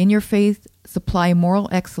 In your faith, supply moral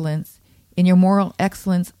excellence. In your moral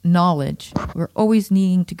excellence, knowledge. We're always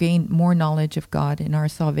needing to gain more knowledge of God in our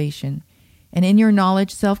salvation. And in your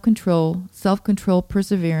knowledge, self-control,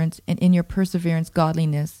 perseverance, and in your perseverance,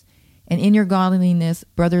 godliness. And in your godliness,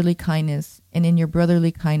 brotherly kindness. And in your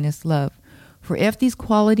brotherly kindness, love. For if these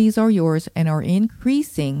qualities are yours and are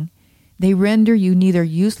increasing, they render you neither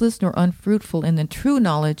useless nor unfruitful in the true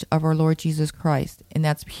knowledge of our Lord Jesus Christ. And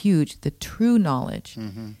that's huge, the true knowledge.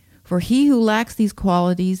 Mm-hmm. For he who lacks these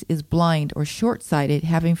qualities is blind or short-sighted,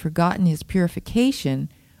 having forgotten his purification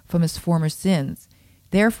from his former sins.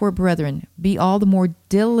 Therefore, brethren, be all the more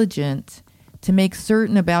diligent to make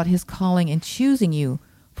certain about his calling and choosing you.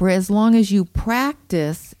 For as long as you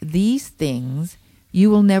practice these things, you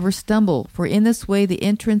will never stumble. For in this way the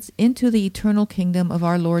entrance into the eternal kingdom of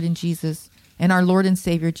our Lord and our Lord and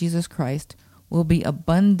Savior Jesus Christ will be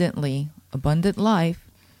abundant life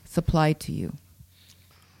supplied to you.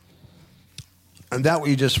 And that what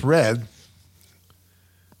you just read,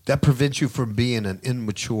 that prevents you from being an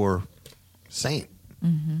immature saint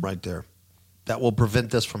right there. That will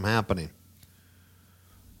prevent this from happening.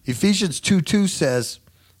 Ephesians 2:2 says,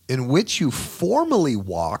 in which you formerly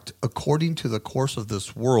walked according to the course of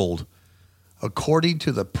this world, according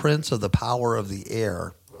to the prince of the power of the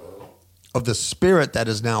air, of the spirit that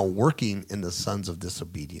is now working in the sons of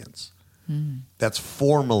disobedience. That's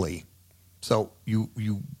formerly. So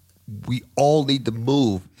we all need to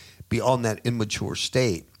move beyond that immature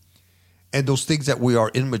state. And those things that we are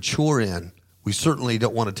immature in, we certainly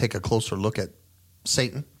don't want to take a closer look at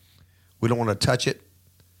Satan. We don't want to touch it.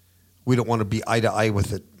 We don't want to be eye to eye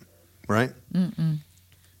with it, right?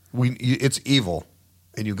 It's evil,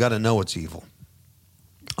 and you got to know it's evil.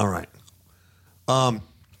 All right. All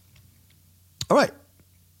right.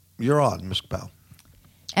 You're on, Ms. Powell.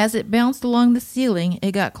 As it bounced along the ceiling,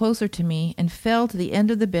 it got closer to me and fell to the end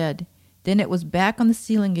of the bed. Then it was back on the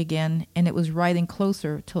ceiling again, and it was writhing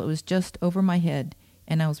closer till it was just over my head,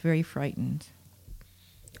 and I was very frightened.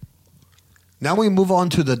 Now we move on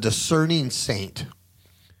to the discerning saint.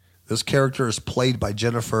 This character is played by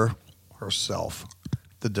Jennifer herself,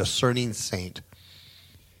 the discerning saint.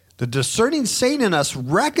 The discerning saint in us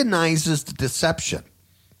recognizes the deception.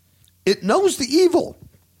 It knows the evil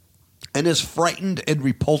and is frightened and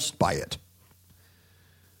repulsed by it.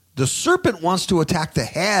 The serpent wants to attack the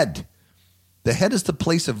head. The head is the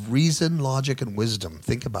place of reason, logic, and wisdom.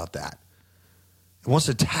 Think about that. It wants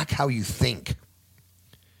to attack how you think.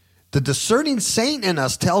 The discerning saint in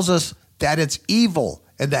us tells us that it's evil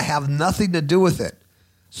and to have nothing to do with it.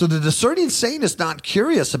 So the discerning saint is not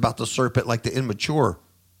curious about the serpent like the immature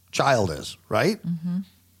child is, right?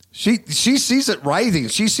 She sees it writhing.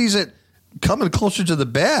 She sees it coming closer to the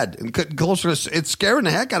bed and closer. It's scaring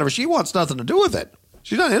the heck out of her. She wants nothing to do with it.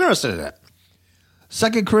 She's not interested in it.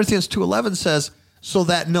 2 Corinthians 2:11 says, so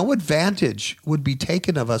that no advantage would be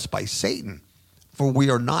taken of us by Satan, for we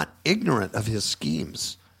are not ignorant of his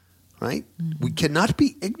schemes, right? We cannot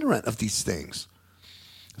be ignorant of these things.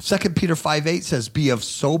 2 Peter 5:8 says, be of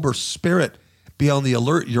sober spirit, be on the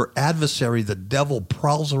alert. Your adversary, the devil,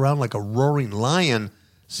 prowls around like a roaring lion,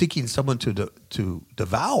 seeking someone to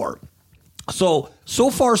devour. So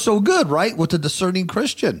far, so good, right? With the discerning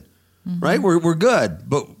Christian, right? We're good.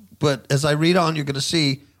 But as I read on, you're going to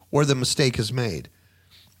see where the mistake is made.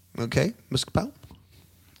 Okay, Ms. Powell?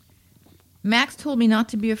 Max told me not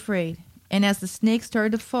to be afraid, and as the snake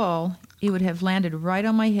started to fall, it would have landed right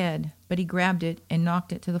on my head, but he grabbed it and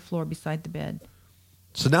knocked it to the floor beside the bed.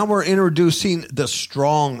 So now we're introducing the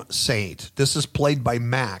strong saint. This is played by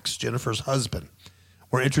Max, Jennifer's husband.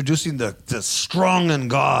 We're introducing the strong in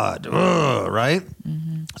God, right?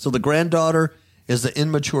 So the granddaughter is the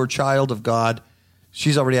immature child of God.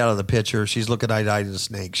 She's already out of the picture. She's looking eye to eye to the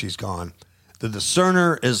snake. She's gone. The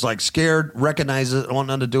discerner is like scared, recognizes it, want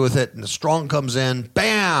nothing to do with it, and the strong comes in,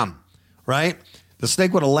 bam, right? The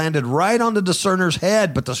snake would have landed right on the discerner's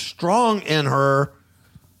head, but the strong in her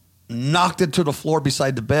knocked it to the floor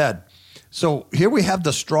beside the bed. So here we have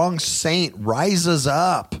the strong saint rises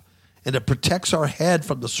up, and it protects our head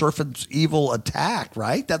from the serpent's evil attack,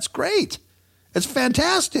 right? That's great. It's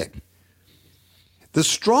fantastic. The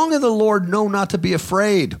strong in the Lord know not to be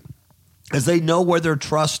afraid, as they know where their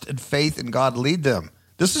trust and faith in God lead them.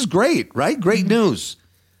 This is great, right? Great news.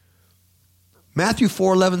 Matthew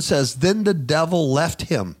 4:11 says, then the devil left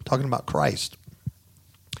him, talking about Christ.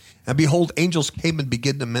 And behold, angels came and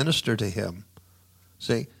began to minister to him.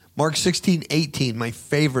 See, Mark 16:18, my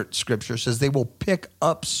favorite scripture, says they will pick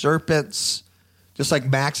up serpents, just like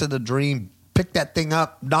Max in the dream, picked that thing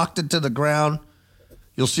up, knocked it to the ground.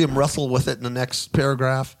 You'll see him wrestle with it in the next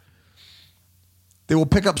paragraph. They will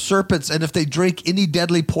pick up serpents, and if they drink any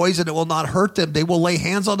deadly poison, it will not hurt them. They will lay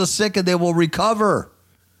hands on the sick, and they will recover.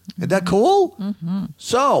 Isn't that cool?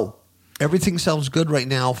 So everything sounds good right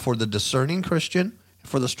now for the discerning Christian,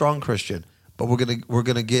 for the strong Christian. But we're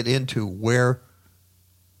gonna get into where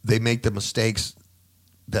they make the mistakes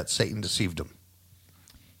that Satan deceived them.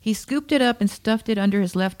 He scooped it up and stuffed it under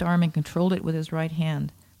his left arm and controlled it with his right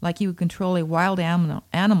hand, like he would control a wild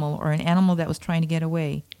animal or an animal that was trying to get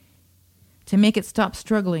away, to make it stop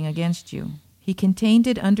struggling against you. He contained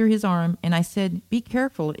it under his arm, and I said, "Be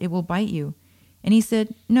careful, it will bite you." And he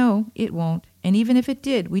said, "No, it won't. And even if it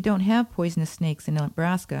did, we don't have poisonous snakes in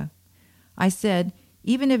Nebraska." I said,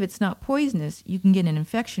 "Even if it's not poisonous, you can get an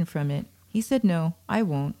infection from it." He said, "No, I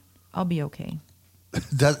won't. I'll be okay."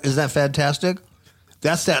 Isn't that fantastic?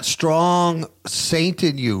 That's that strong saint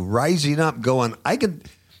in you rising up going,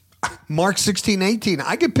 Mark 16:18,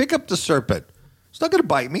 I can pick up the serpent. It's not going to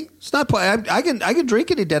bite me. It's not. I can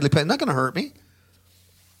drink any deadly poison. It's not going to hurt me.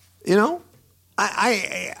 You know,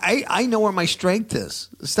 I know where my strength is.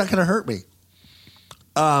 It's not going to hurt me.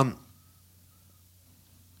 The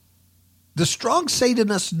strong saint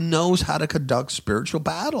in us knows how to conduct spiritual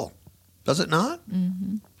battle. Does it not?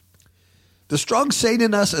 Mm-hmm. The strong saint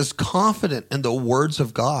in us is confident in the words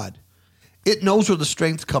of God. It knows where the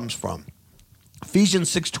strength comes from. Ephesians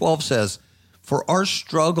 6:12 says, "For our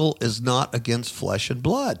struggle is not against flesh and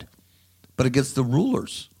blood, but against the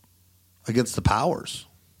rulers, against the powers,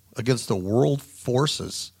 against the world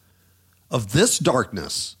forces of this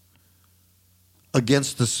darkness,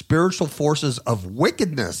 against the spiritual forces of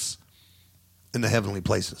wickedness in the heavenly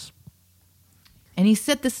places." And he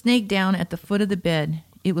set the snake down at the foot of the bed.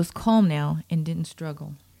 It was calm now and didn't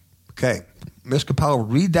struggle. Okay, Ms. Capello,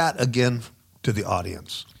 read that again to the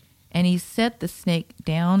audience. And he set the snake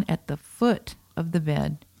down at the foot of the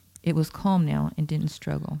bed. It was calm now and didn't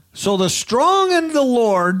struggle. So the strong in the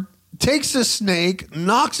Lord takes the snake,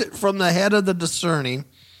 knocks it from the head of the discerning,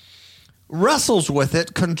 wrestles with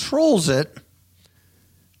it, controls it,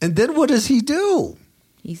 and then what does he do?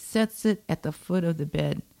 He sets it at the foot of the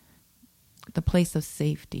bed, the place of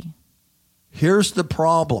safety. Here's the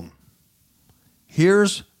problem.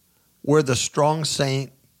 Here's where the strong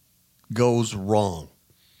saint goes wrong.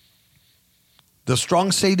 The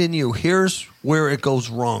strong saint in you, here's where it goes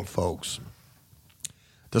wrong, folks.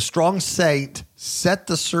 The strong saint set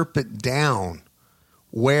the serpent down.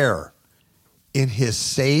 Where? In his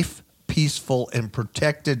safe, peaceful, and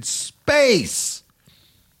protected space.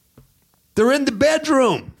 They're in the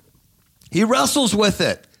bedroom. He wrestles with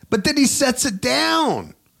it, but then he sets it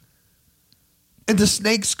down. And the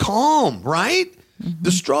snake's calm, right? Mm-hmm.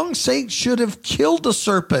 The strong saint should have killed the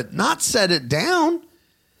serpent, not set it down.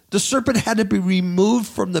 The serpent had to be removed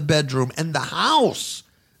from the bedroom and the house,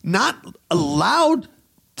 not allowed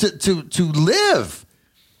to live.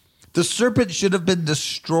 The serpent should have been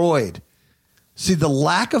destroyed. See, the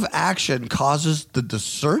lack of action causes the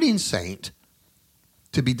discerning saint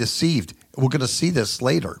to be deceived. We're going to see this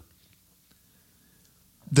later.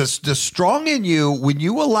 The strong in you, when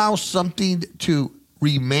you allow something to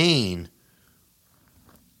remain,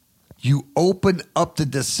 you open up the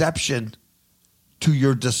deception to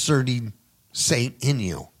your discerning saint in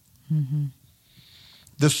you. Mm-hmm.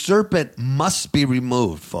 The serpent must be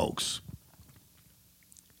removed, folks.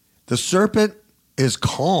 The serpent is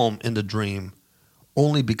calm in the dream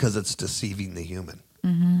only because it's deceiving the human.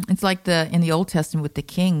 Mm-hmm. It's like in the Old Testament with the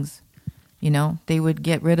kings. You know, they would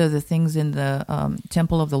get rid of the things in the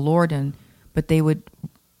temple of the Lord, but they would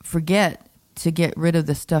forget to get rid of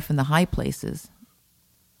the stuff in the high places.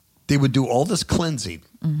 They would do all this cleansing,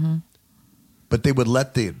 mm-hmm. but they would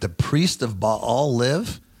let the priest of Baal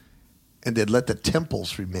live, and they'd let the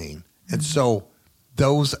temples remain. Mm-hmm. And so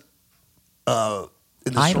those in the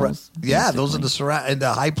idols, those in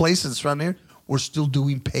the high places surrounding here were still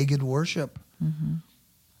doing pagan worship. Mm-hmm.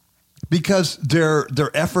 Because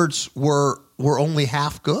their efforts were only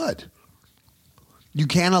half good. You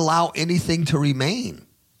can't allow anything to remain.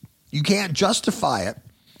 You can't justify it.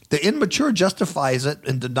 The immature justifies it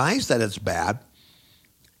and denies that it's bad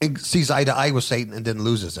and sees eye to eye with Satan and then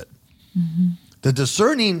loses it. Mm-hmm. The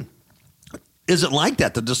discerning isn't like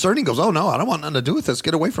that. The discerning goes, "Oh, no, I don't want nothing to do with this.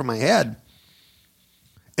 Get away from my head."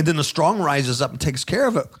 And then the strong rises up and takes care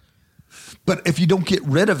of it. But if you don't get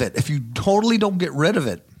rid of it, if you totally don't get rid of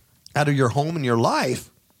it, out of your home and your life,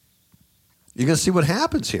 you're going to see what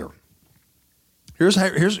happens here. Here's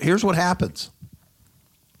what happens.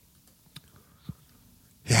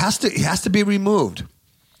 It has to be removed.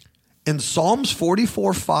 In Psalms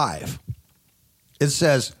 44:5, it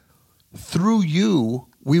says, "Through you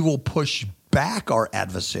we will push back our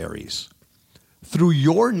adversaries. Through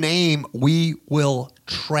your name we will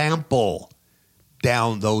trample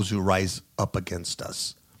down those who rise up against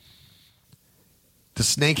us." The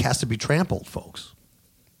snake has to be trampled, folks.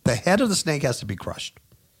 The head of the snake has to be crushed.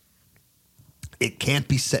 It can't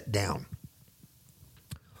be set down.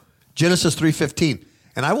 Genesis 3:15,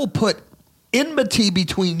 "And I will put enmity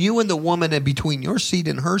between you and the woman, and between your seed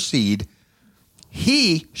and her seed.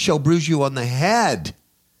 He shall bruise you on the head,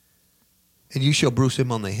 and you shall bruise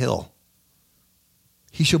him on the heel."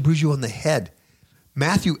 He shall bruise you on the head.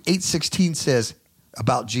 Matthew 8:16 says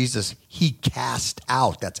about Jesus, he cast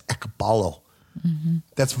out. That's ekbalo.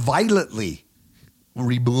 That's violently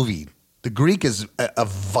removing. The Greek is a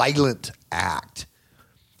violent act.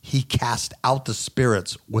 He cast out the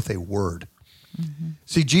spirits with a word.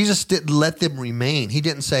 See, Jesus didn't let them remain. He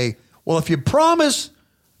didn't say, well, if you promise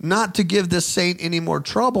not to give this saint any more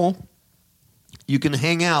trouble, you can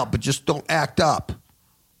hang out, but just don't act up,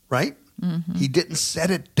 right? He didn't set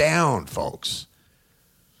it down, folks.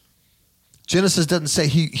 Genesis doesn't say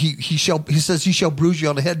he says he shall bruise you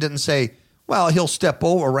on the head. Didn't say, well, he'll step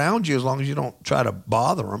over around you as long as you don't try to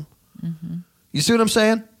bother him. You see what I'm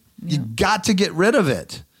saying? Yeah. You got to get rid of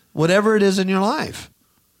it, whatever it is in your life.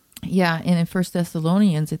 Yeah, and in 1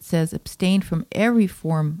 Thessalonians it says, abstain from every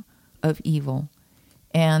form of evil.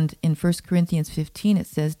 And in 1 Corinthians 15 it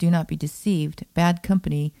says, do not be deceived. Bad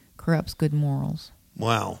company corrupts good morals.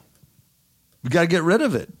 Wow. We got to get rid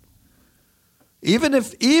of it. Even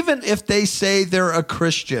if they say they're a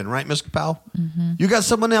Christian, right, Ms. Kapow? You got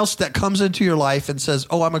someone else that comes into your life and says,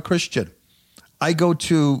 oh, I'm a Christian. I go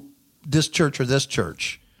to this church or this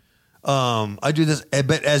church. I do this.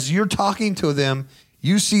 But as you're talking to them,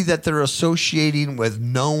 you see that they're associating with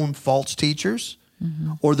known false teachers,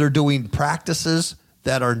 or they're doing practices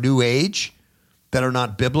that are new age, that are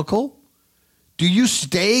not biblical. Do you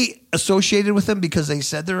stay associated with them because they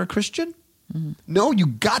said they're a Christian? No, you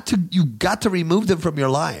got to remove them from your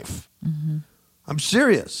life. I'm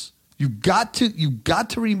serious. You got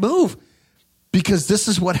to remove, because this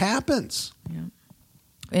is what happens. Yeah.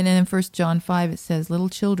 And then in 1 John 5 it says, little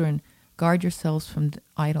children, guard yourselves from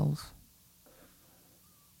idols.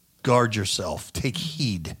 Guard yourself. Take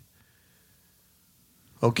heed.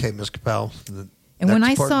 Okay, Ms. Kapow. And when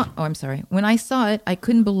I saw it, I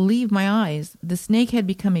couldn't believe my eyes. The snake had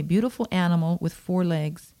become a beautiful animal with 4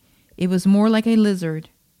 legs. It was more like a lizard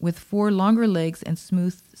with 4 longer legs and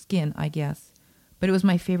smooth skin, I guess. But it was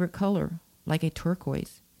my favorite color, like a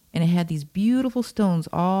turquoise. And it had these beautiful stones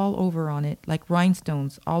all over on it, like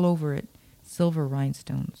rhinestones all over it, silver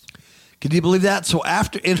rhinestones. Can you believe that? So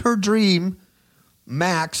after, in her dream,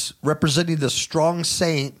 Max, representing the strong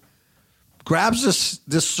saint, grabs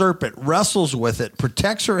this serpent, wrestles with it,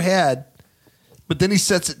 protects her head, but then he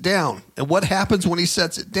sets it down. And what happens when he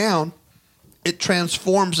sets it down? It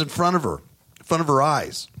transforms in front of her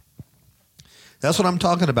eyes. That's what I'm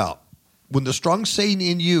talking about. When the strong saint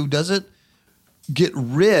in you doesn't get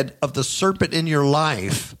rid of the serpent in your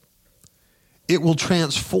life, it will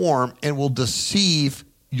transform and will deceive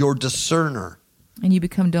your discerner. And you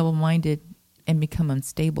become double-minded and become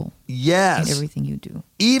unstable. Yes. In everything you do.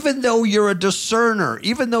 Even though you're a discerner,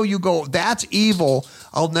 even though you go, that's evil,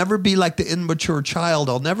 I'll never be like the immature child.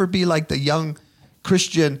 I'll never be like the young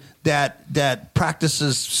Christian that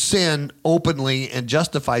practices sin openly and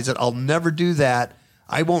justifies it. I'll never do that.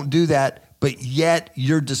 I won't do that. But yet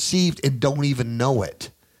you're deceived and don't even know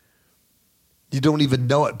it. You don't even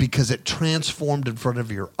know it because it transformed in front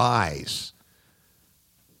of your eyes.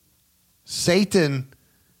 Satan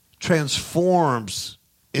transforms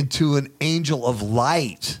into an angel of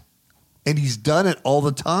light, and he's done it all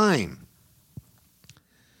the time.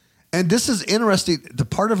 And this is interesting, the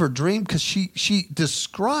part of her dream, because she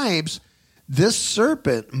describes this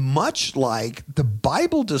serpent much like the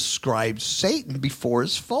Bible describes Satan before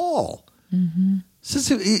his fall. Since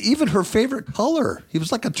even her favorite color, he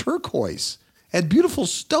was like a turquoise, had beautiful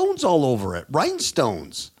stones all over it,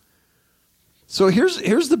 rhinestones. So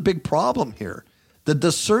here's the big problem here. The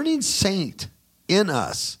discerning saint in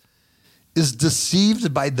us is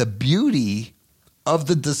deceived by the beauty of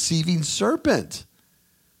the deceiving serpent.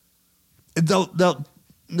 Now,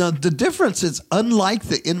 the difference is, unlike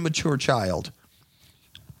the immature child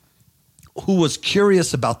who was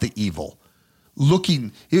curious about the evil,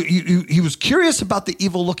 he was curious about the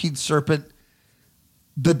evil-looking serpent,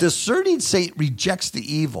 the discerning saint rejects the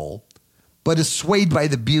evil, but is swayed by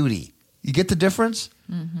the beauty. You get the difference?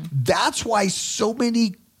 That's why so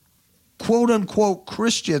many quote-unquote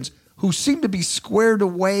Christians who seem to be squared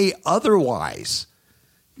away otherwise,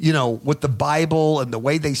 with the Bible and the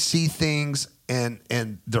way they see things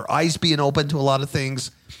and their eyes being open to a lot of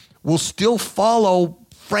things, will still follow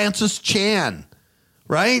Francis Chan,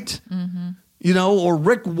 right? Or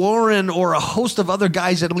Rick Warren or a host of other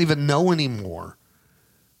guys I don't even know anymore.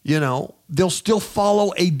 They'll still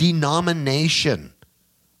follow a denomination.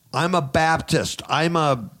 I'm a Baptist. I'm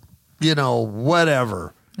a,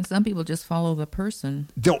 whatever. And some people just follow the person.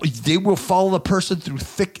 They will follow the person through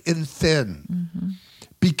thick and thin.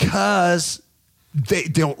 Because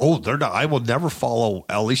they're not. I will never follow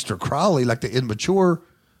Aleister Crowley like the immature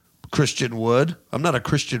Christian would. I'm not a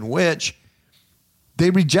Christian witch. They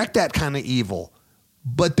reject that kind of evil.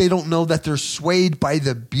 but they don't know that they're swayed by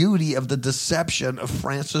the beauty of the deception of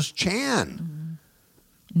Francis Chan.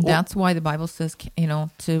 That's why the Bible says,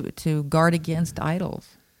 to guard against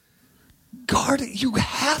idols. Guard it. You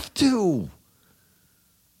have to.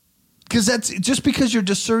 Because that's just because you're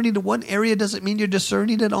discerning in one area doesn't mean you're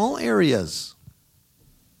discerning in all areas.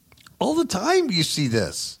 All the time you see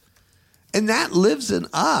this. And that lives in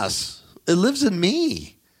us. It lives in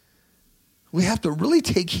me. We have to really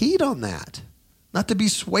take heed on that. Not to be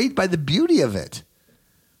swayed by the beauty of it.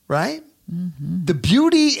 Right? Mm-hmm. The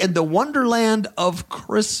beauty and the wonderland of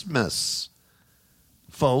Christmas.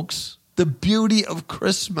 Folks. The beauty of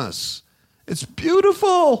Christmas. It's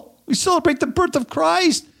beautiful. We celebrate the birth of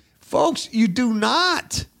Christ. Folks, you do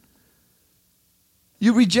not.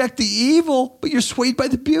 You reject the evil, but you're swayed by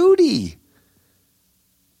the beauty.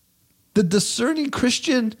 The discerning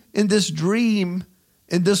Christian in this dream,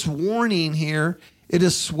 in this warning here, it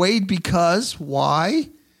is swayed because, why?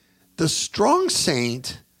 The strong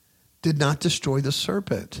saint did not destroy the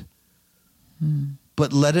serpent,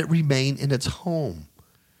 but let it remain in its home.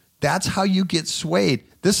 That's how you get swayed.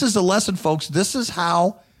 This is a lesson, folks. This is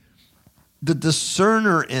how the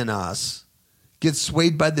discerner in us gets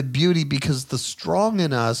swayed by the beauty, because the strong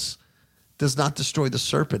in us does not destroy the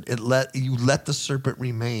serpent. You let the serpent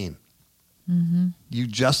remain. Mm-hmm. You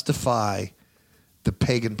justify the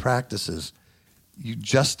pagan practices. You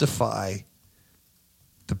justify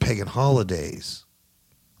the pagan holidays,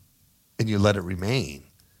 and you let it remain.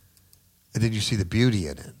 And then you see the beauty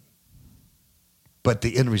in it. But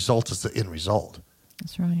the end result is the end result.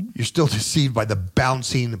 That's right. You're still deceived by the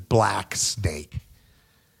bouncing black snake.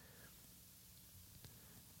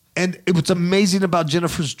 And what's amazing about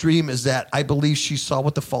Jennifer's dream is that I believe she saw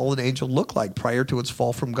what the fallen angel looked like prior to its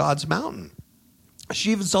fall from God's mountain.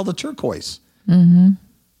 She even saw the turquoise. Mm-hmm.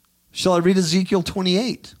 Shall I read Ezekiel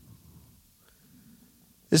 28?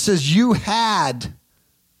 It says, you had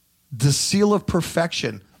the seal of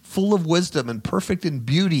perfection, full of wisdom and perfect in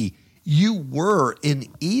beauty. You were in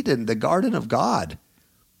Eden, the garden of God.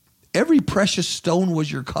 Every precious stone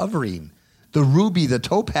was your covering. The ruby, the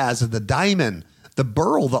topaz, and the diamond, the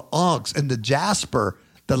beryl, the onyx, and the jasper,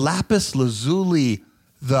 the lapis lazuli,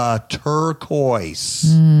 the turquoise.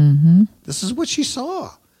 Mm-hmm. This is what she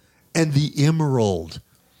saw. And the emerald,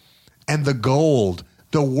 and the gold.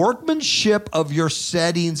 The workmanship of your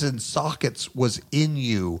settings and sockets was in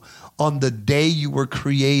you. On the day you were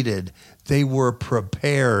created, they were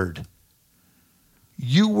prepared.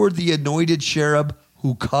 You were the anointed cherub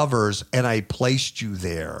who covers, and I placed you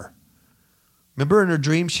there. Remember in her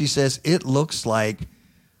dream, she says, it looks like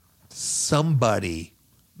somebody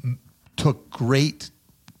took great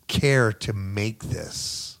care to make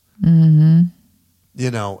this. Mm-hmm.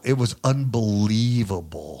 It was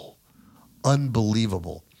unbelievable.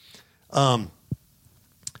 Unbelievable.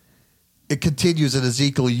 It continues in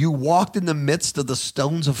Ezekiel, you walked in the midst of the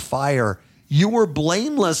stones of fire. You were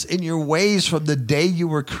blameless in your ways from the day you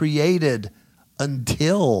were created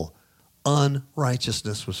until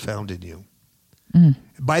unrighteousness was found in you.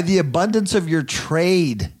 By the abundance of your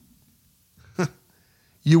trade,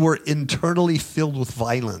 you were internally filled with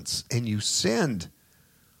violence, and you sinned.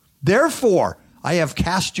 Therefore, I have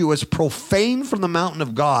cast you as profane from the mountain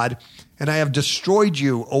of God, and I have destroyed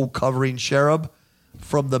you, O covering cherub,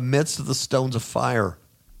 from the midst of the stones of fire.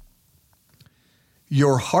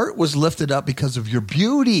 Your heart was lifted up because of your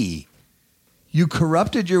beauty. You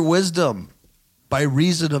corrupted your wisdom by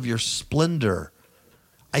reason of your splendor.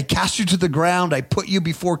 I cast you to the ground. I put you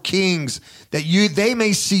before kings, that they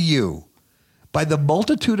may see you. By the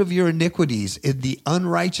multitude of your iniquities, in the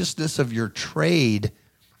unrighteousness of your trade,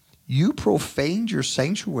 you profaned your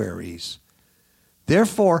sanctuaries.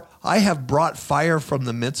 Therefore, I have brought fire from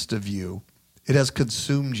the midst of you. It has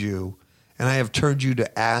consumed you, and I have turned you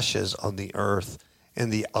to ashes on the earth in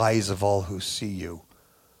the eyes of all who see you.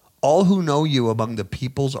 All who know you among the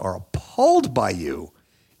peoples are appalled by you.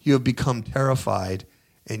 You have become terrified,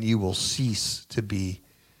 and you will cease to be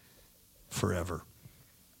forever.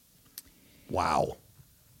 Wow.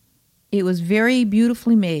 It was very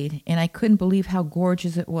beautifully made, and I couldn't believe how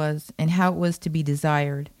gorgeous it was and how it was to be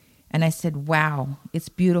desired. And I said, wow, it's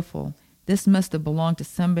beautiful. This must have belonged to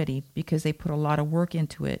somebody because they put a lot of work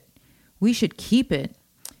into it. We should keep it.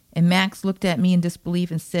 And Max looked at me in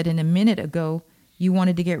disbelief and said, in a minute ago, you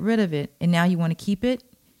wanted to get rid of it, and now you want to keep it?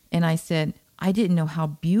 And I said, I didn't know how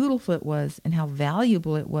beautiful it was and how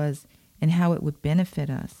valuable it was and how it would benefit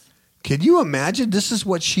us. Can you imagine? This is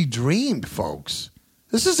what she dreamed, folks.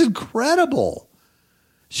 This is incredible.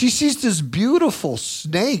 She sees this beautiful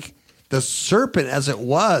snake, the serpent as it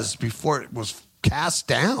was before it was cast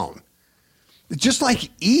down. Just like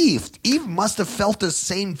Eve. Eve must have felt the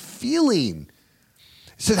same feeling.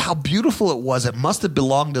 He said how beautiful it was. It must have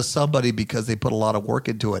belonged to somebody because they put a lot of work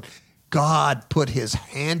into it. God put his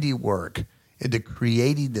handiwork into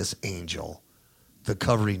creating this angel, the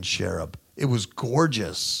covering cherub. It was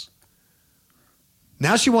gorgeous.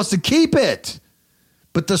 Now she wants to keep it.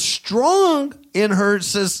 But the strong in her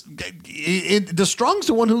says, the strong's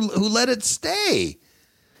the one who let it stay.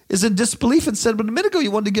 Is in disbelief and said, but a minute ago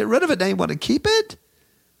you wanted to get rid of it. Now you want to keep it?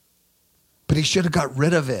 But he should have got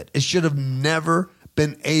rid of it. It should have never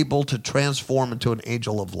been able to transform into an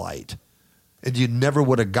angel of light. And you never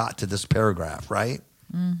would have got to this paragraph, right?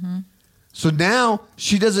 Mm-hmm. So now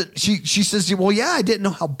she doesn't, she says, well, yeah, I didn't know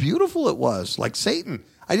how beautiful it was, like Satan.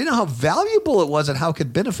 I didn't know how valuable it was and how it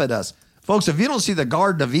could benefit us. Folks, if you don't see the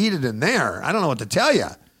Garden of Eden in there, I don't know what to tell you.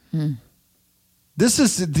 Mm. This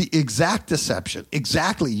is the exact deception,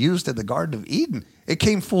 exactly used in the Garden of Eden. It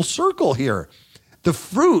came full circle here. The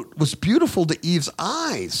fruit was beautiful to Eve's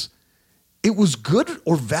eyes. It was good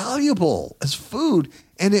or valuable as food,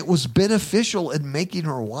 and it was beneficial in making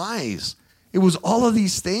her wise. It was all of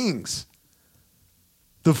these things.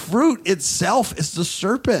 The fruit itself is the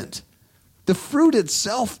serpent. The fruit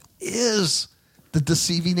itself is the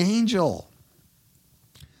deceiving angel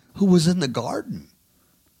who was in the garden.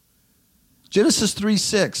 Genesis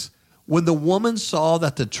 3:6, when the woman saw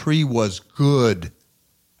that the tree was good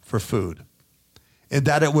for food and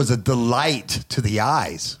that it was a delight to the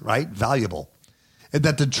eyes, right? Valuable. And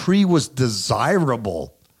that the tree was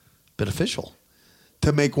desirable, beneficial,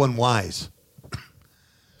 to make one wise.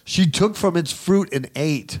 She took from its fruit and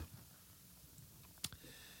ate.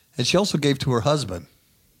 And she also gave to her husband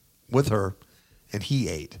with her, and he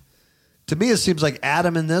ate. To me, it seems like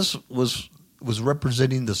Adam in this was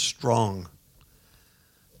representing the strong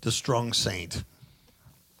saint.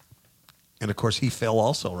 And of course, he fell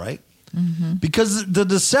also, right? Mm-hmm. Because the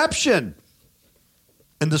deception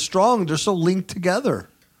and the strong, they're so linked together.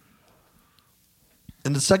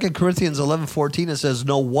 In the 2 Corinthians 11:14, it says,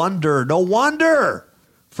 no wonder,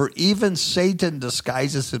 for even Satan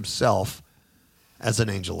disguises himself as an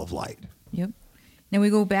angel of light. Yep. Now we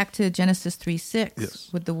go back to Genesis 3:6 yes.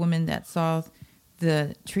 with the woman that saw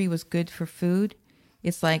the tree was good for food.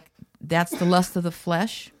 It's like that's the lust of the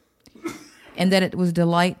flesh, and that it was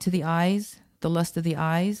delight to the eyes, the lust of the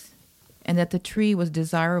eyes, and that the tree was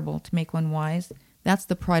desirable to make one wise. That's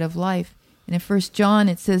the pride of life. And in 1 John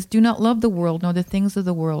it says, do not love the world nor the things of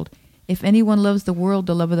the world. If anyone loves the world,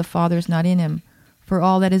 the love of the Father is not in him. For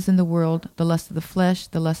all that is in the world, the lust of the flesh,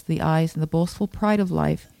 the lust of the eyes, and the boastful pride of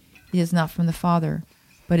life, it is not from the Father,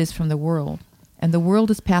 but is from the world. And the world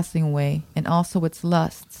is passing away, and also its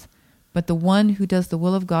lusts. But the one who does the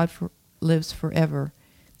will of God lives forever.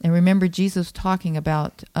 And remember Jesus talking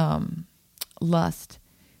about lust,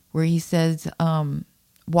 where he says,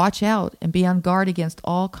 watch out and be on guard against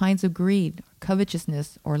all kinds of greed,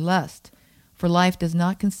 covetousness, or lust, for life does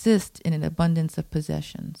not consist in an abundance of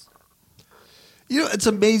possessions. You know, it's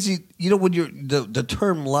amazing. You know, when you're the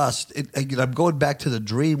term lust, I'm going back to the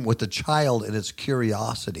dream with the child and its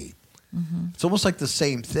curiosity. Mm-hmm. It's almost like the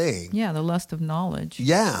same thing. Yeah, the lust of knowledge.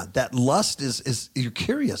 Yeah, that lust is you're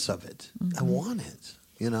curious of it. Mm-hmm. I want it.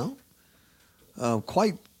 You know,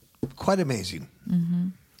 quite amazing. Mm-hmm.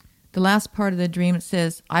 The last part of the dream, it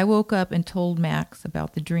says, I woke up and told Max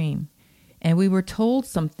about the dream, and we were told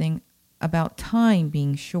something about time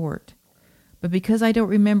being short. But because I don't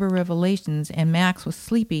remember Revelations and Max was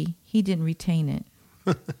sleepy, he didn't retain it.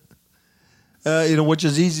 You know, which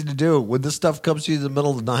is easy to do. When this stuff comes to you in the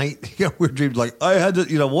middle of the night, you know, weird dreams like, I had to,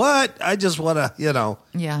 you know, what? I just want to, you know.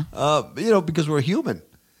 Yeah. You know, because we're human.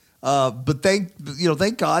 But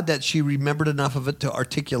thank God that she remembered enough of it to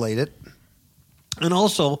articulate it. And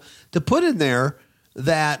also to put in there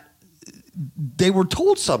that they were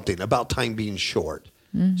told something about time being short.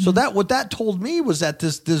 Mm-hmm. So that what that told me was that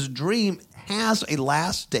this dream has a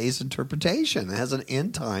last days interpretation. It has an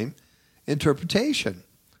end time interpretation.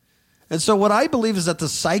 And so what I believe is that the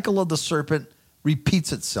cycle of the serpent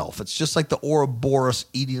repeats itself. It's just like the Ouroboros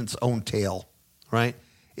eating its own tail, right?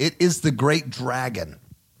 It is the great dragon.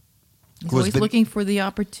 He's always looking for the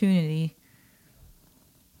opportunity.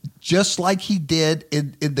 Just like he did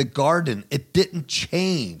in the garden. It didn't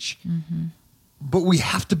change. Mm-hmm. But we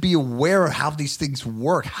have to be aware of how these things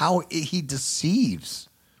work, how he deceives.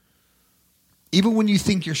 Even when you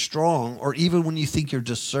think you're strong, or even when you think you're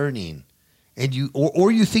discerning, and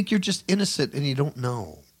or you think you're just innocent and you don't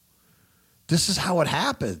know. This is how it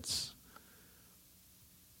happens.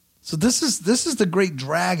 So this is the great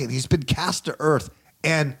dragon. He's been cast to earth,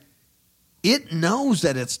 and it knows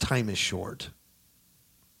that its time is short.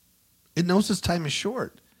 It knows its time is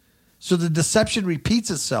short. So the deception repeats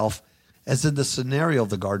itself as in the scenario of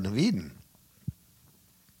the Garden of Eden.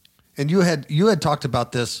 And you had talked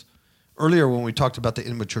about this earlier when we talked about the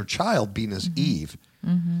immature child being as Eve.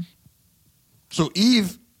 Mm-hmm. So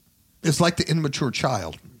Eve is like the immature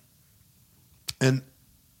child. And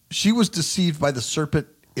she was deceived by the serpent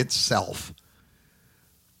itself,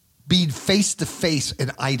 being face to face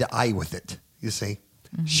and eye to eye with it, you see.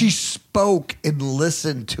 Mm-hmm. She spoke and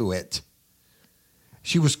listened to it.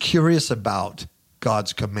 She was curious about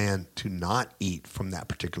God's command to not eat from that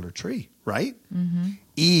particular tree, right? Mm-hmm.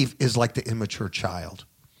 Eve is like the immature child.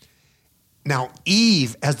 Now,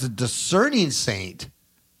 Eve, as the discerning saint,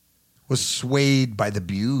 was swayed by the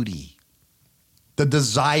beauty, the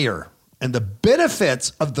desire, and the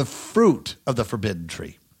benefits of the fruit of the forbidden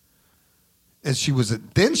tree. And she was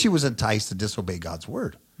enticed to disobey God's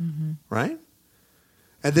word, right?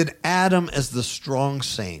 And then Adam, as the strong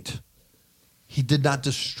saint, he did not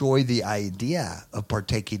destroy the idea of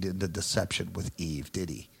partaking in the deception with Eve, did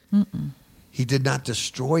he? Mm-mm. He did not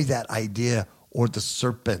destroy that idea or the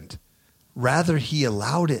serpent. Rather, he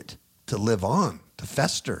allowed it to live on, to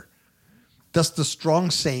fester. Thus, the strong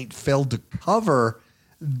saint failed to cover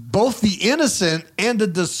both the innocent and the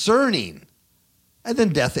discerning. And then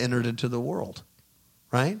death entered into the world,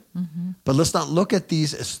 right? Mm-hmm. But let's not look at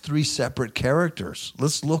these as three separate characters.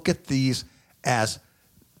 Let's look at these as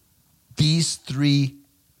these three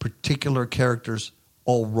particular characters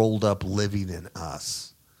all rolled up living in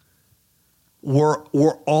us. We're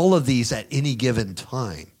all of these at any given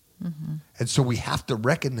time. Mm-hmm. And so we have to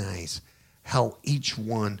recognize how each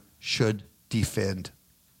one should defend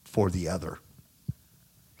for the other.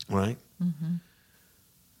 Right? Mm-hmm.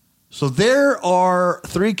 So there are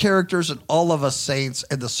three characters in all of us saints,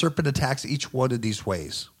 and the serpent attacks each one in these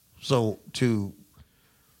ways. So to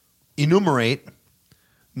enumerate,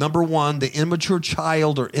 number one, the immature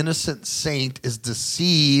child or innocent saint is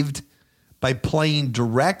deceived by playing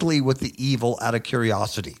directly with the evil out of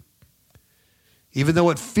curiosity. Even though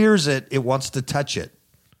it fears it, it wants to touch it.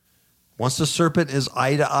 Once the serpent is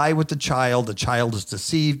eye to eye with the child is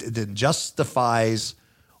deceived and then justifies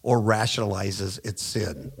or rationalizes its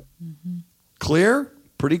sin. Mm-hmm. Clear?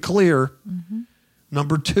 Pretty clear. Mm-hmm.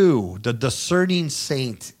 Number two, the discerning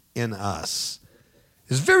saint in us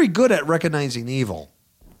is very good at recognizing evil.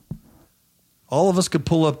 All of us could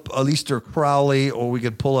pull up Aleister Crowley, or we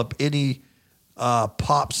could pull up any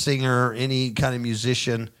pop singer, any kind of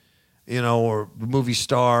musician, or movie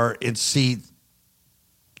star, and see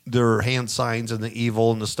their hand signs and the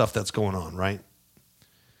evil and the stuff that's going on, right?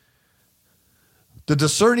 The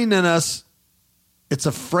discerning in us, it's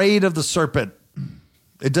afraid of the serpent.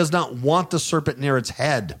 It does not want the serpent near its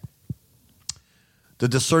head. The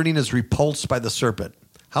discerning is repulsed by the serpent.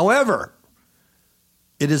 However,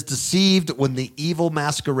 it is deceived when the evil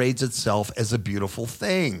masquerades itself as a beautiful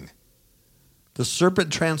thing. The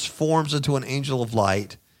serpent transforms into an angel of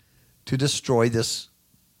light to destroy this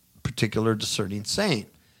particular discerning saint.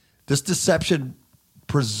 This deception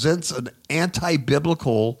presents an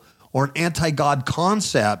anti-biblical or an anti-God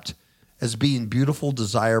concept as being beautiful,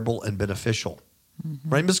 desirable, and beneficial. Mm-hmm.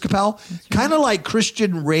 Right, Ms. Capel? Right. Kind of like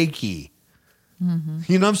Christian Reiki. Mm-hmm.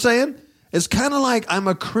 You know what I'm saying? It's kind of like I'm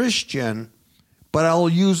a Christian, but I'll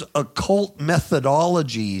use occult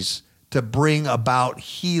methodologies to bring about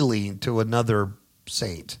healing to another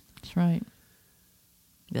saint. That's right.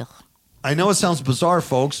 Ugh. I know it sounds bizarre,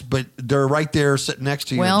 folks, but they're right there sitting next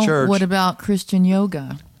to you in church. Well, what about Christian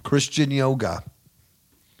yoga? Christian yoga.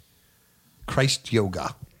 Christ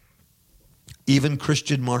yoga. Even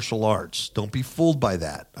Christian martial arts. Don't be fooled by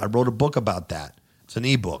that. I wrote a book about that. It's an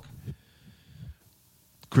ebook.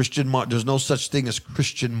 There's no such thing as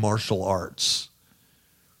Christian martial arts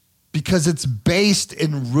because it's based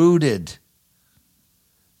and rooted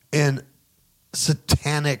in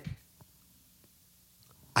satanic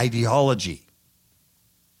ideology.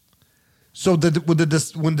 So when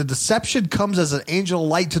the deception comes as an angel of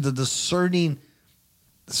light to the discerning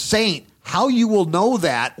saint, how you will know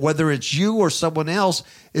that, whether it's you or someone else,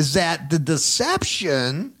 is that the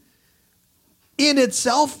deception in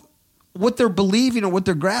itself, what they're believing or what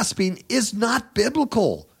they're grasping, is not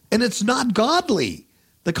biblical and it's not godly,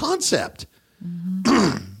 the concept.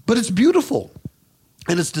 Mm-hmm. But it's beautiful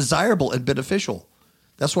and it's desirable and beneficial.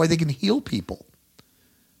 That's why they can heal people.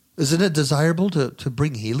 Isn't it desirable to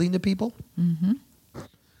bring healing to people? Mm-hmm.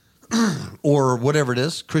 Or whatever it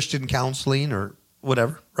is, Christian counseling or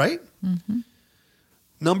whatever, right? Mm-hmm.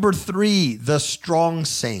 Number 3, the strong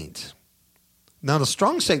saint. Now, the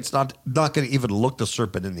strong saint's not going to even look the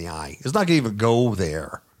serpent in the eye. It's not going to even go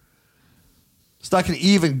there. It's not going to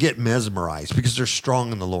even get mesmerized because they're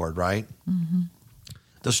strong in the Lord, right? Mm-hmm.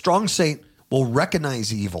 The strong saint will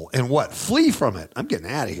recognize evil and what? Flee from it. I'm getting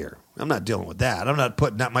out of here. I'm not dealing with that. I'm not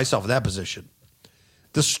putting myself in that position.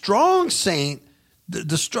 The strong saint,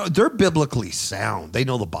 they're biblically sound. They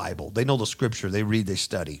know the Bible. They know the scripture. They read, they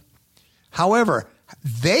study. However,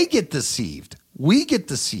 they get deceived. We get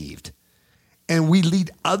deceived. And we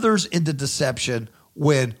lead others into deception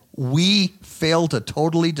when we fail to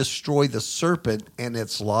totally destroy the serpent and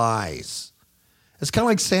its lies. It's kind of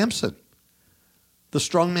like Samson, the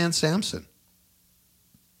strong man Samson.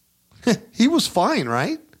 He was fine,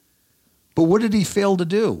 right? But what did he fail to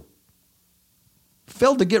do?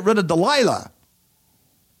 Failed to get rid of Delilah.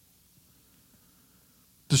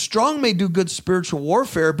 The strong may do good spiritual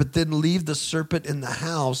warfare, but then leave the serpent in the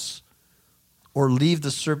house or leave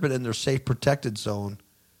the serpent in their safe protected zone,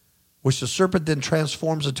 which the serpent then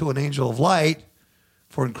transforms into an angel of light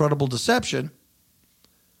for incredible deception.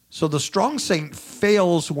 So the strong saint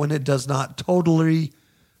fails when it does not totally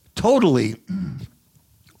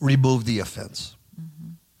remove the offense.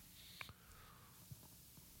 Mm-hmm.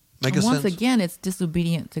 Make and a once sense? again, it's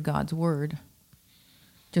disobedient to God's word.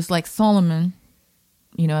 Just like Solomon,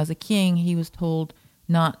 as a king, he was told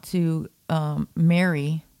not to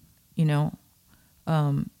marry,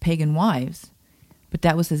 pagan wives. But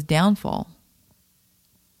that was his downfall.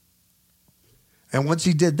 And once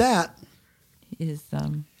he did that, he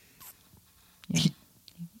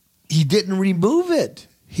didn't remove it.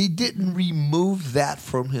 He didn't remove that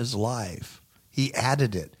from his life. He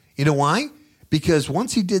added it. You know why? Because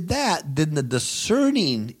once he did that, then the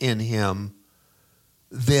discerning in him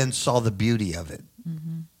then saw the beauty of it.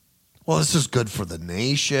 Mm-hmm. Well, this is good for the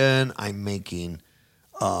nation. I'm making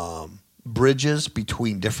bridges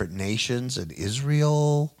between different nations and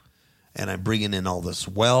Israel, and I'm bringing in all this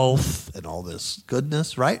wealth and all this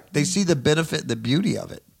goodness, right? They see the benefit, the beauty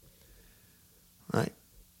of it, right?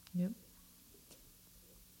 Yep.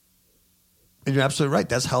 And you're absolutely right.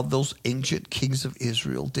 That's how those ancient kings of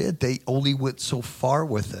Israel did. They only went so far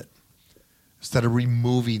with it. Instead of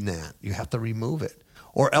removing that, you have to remove it.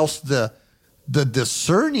 Or else the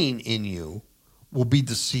discerning in you will be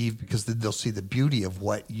deceived, because then they'll see the beauty of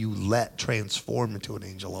what you let transform into an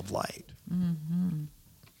angel of light. Mm-hmm.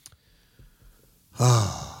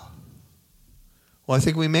 Oh. Well, I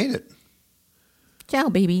think we made it. Ciao,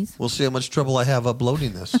 babies. We'll see how much trouble I have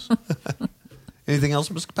uploading this. Anything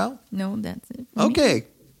else, Ms. Capel? No, that's it. Okay.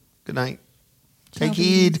 Good night. Ciao, Take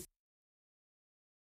heed. babies.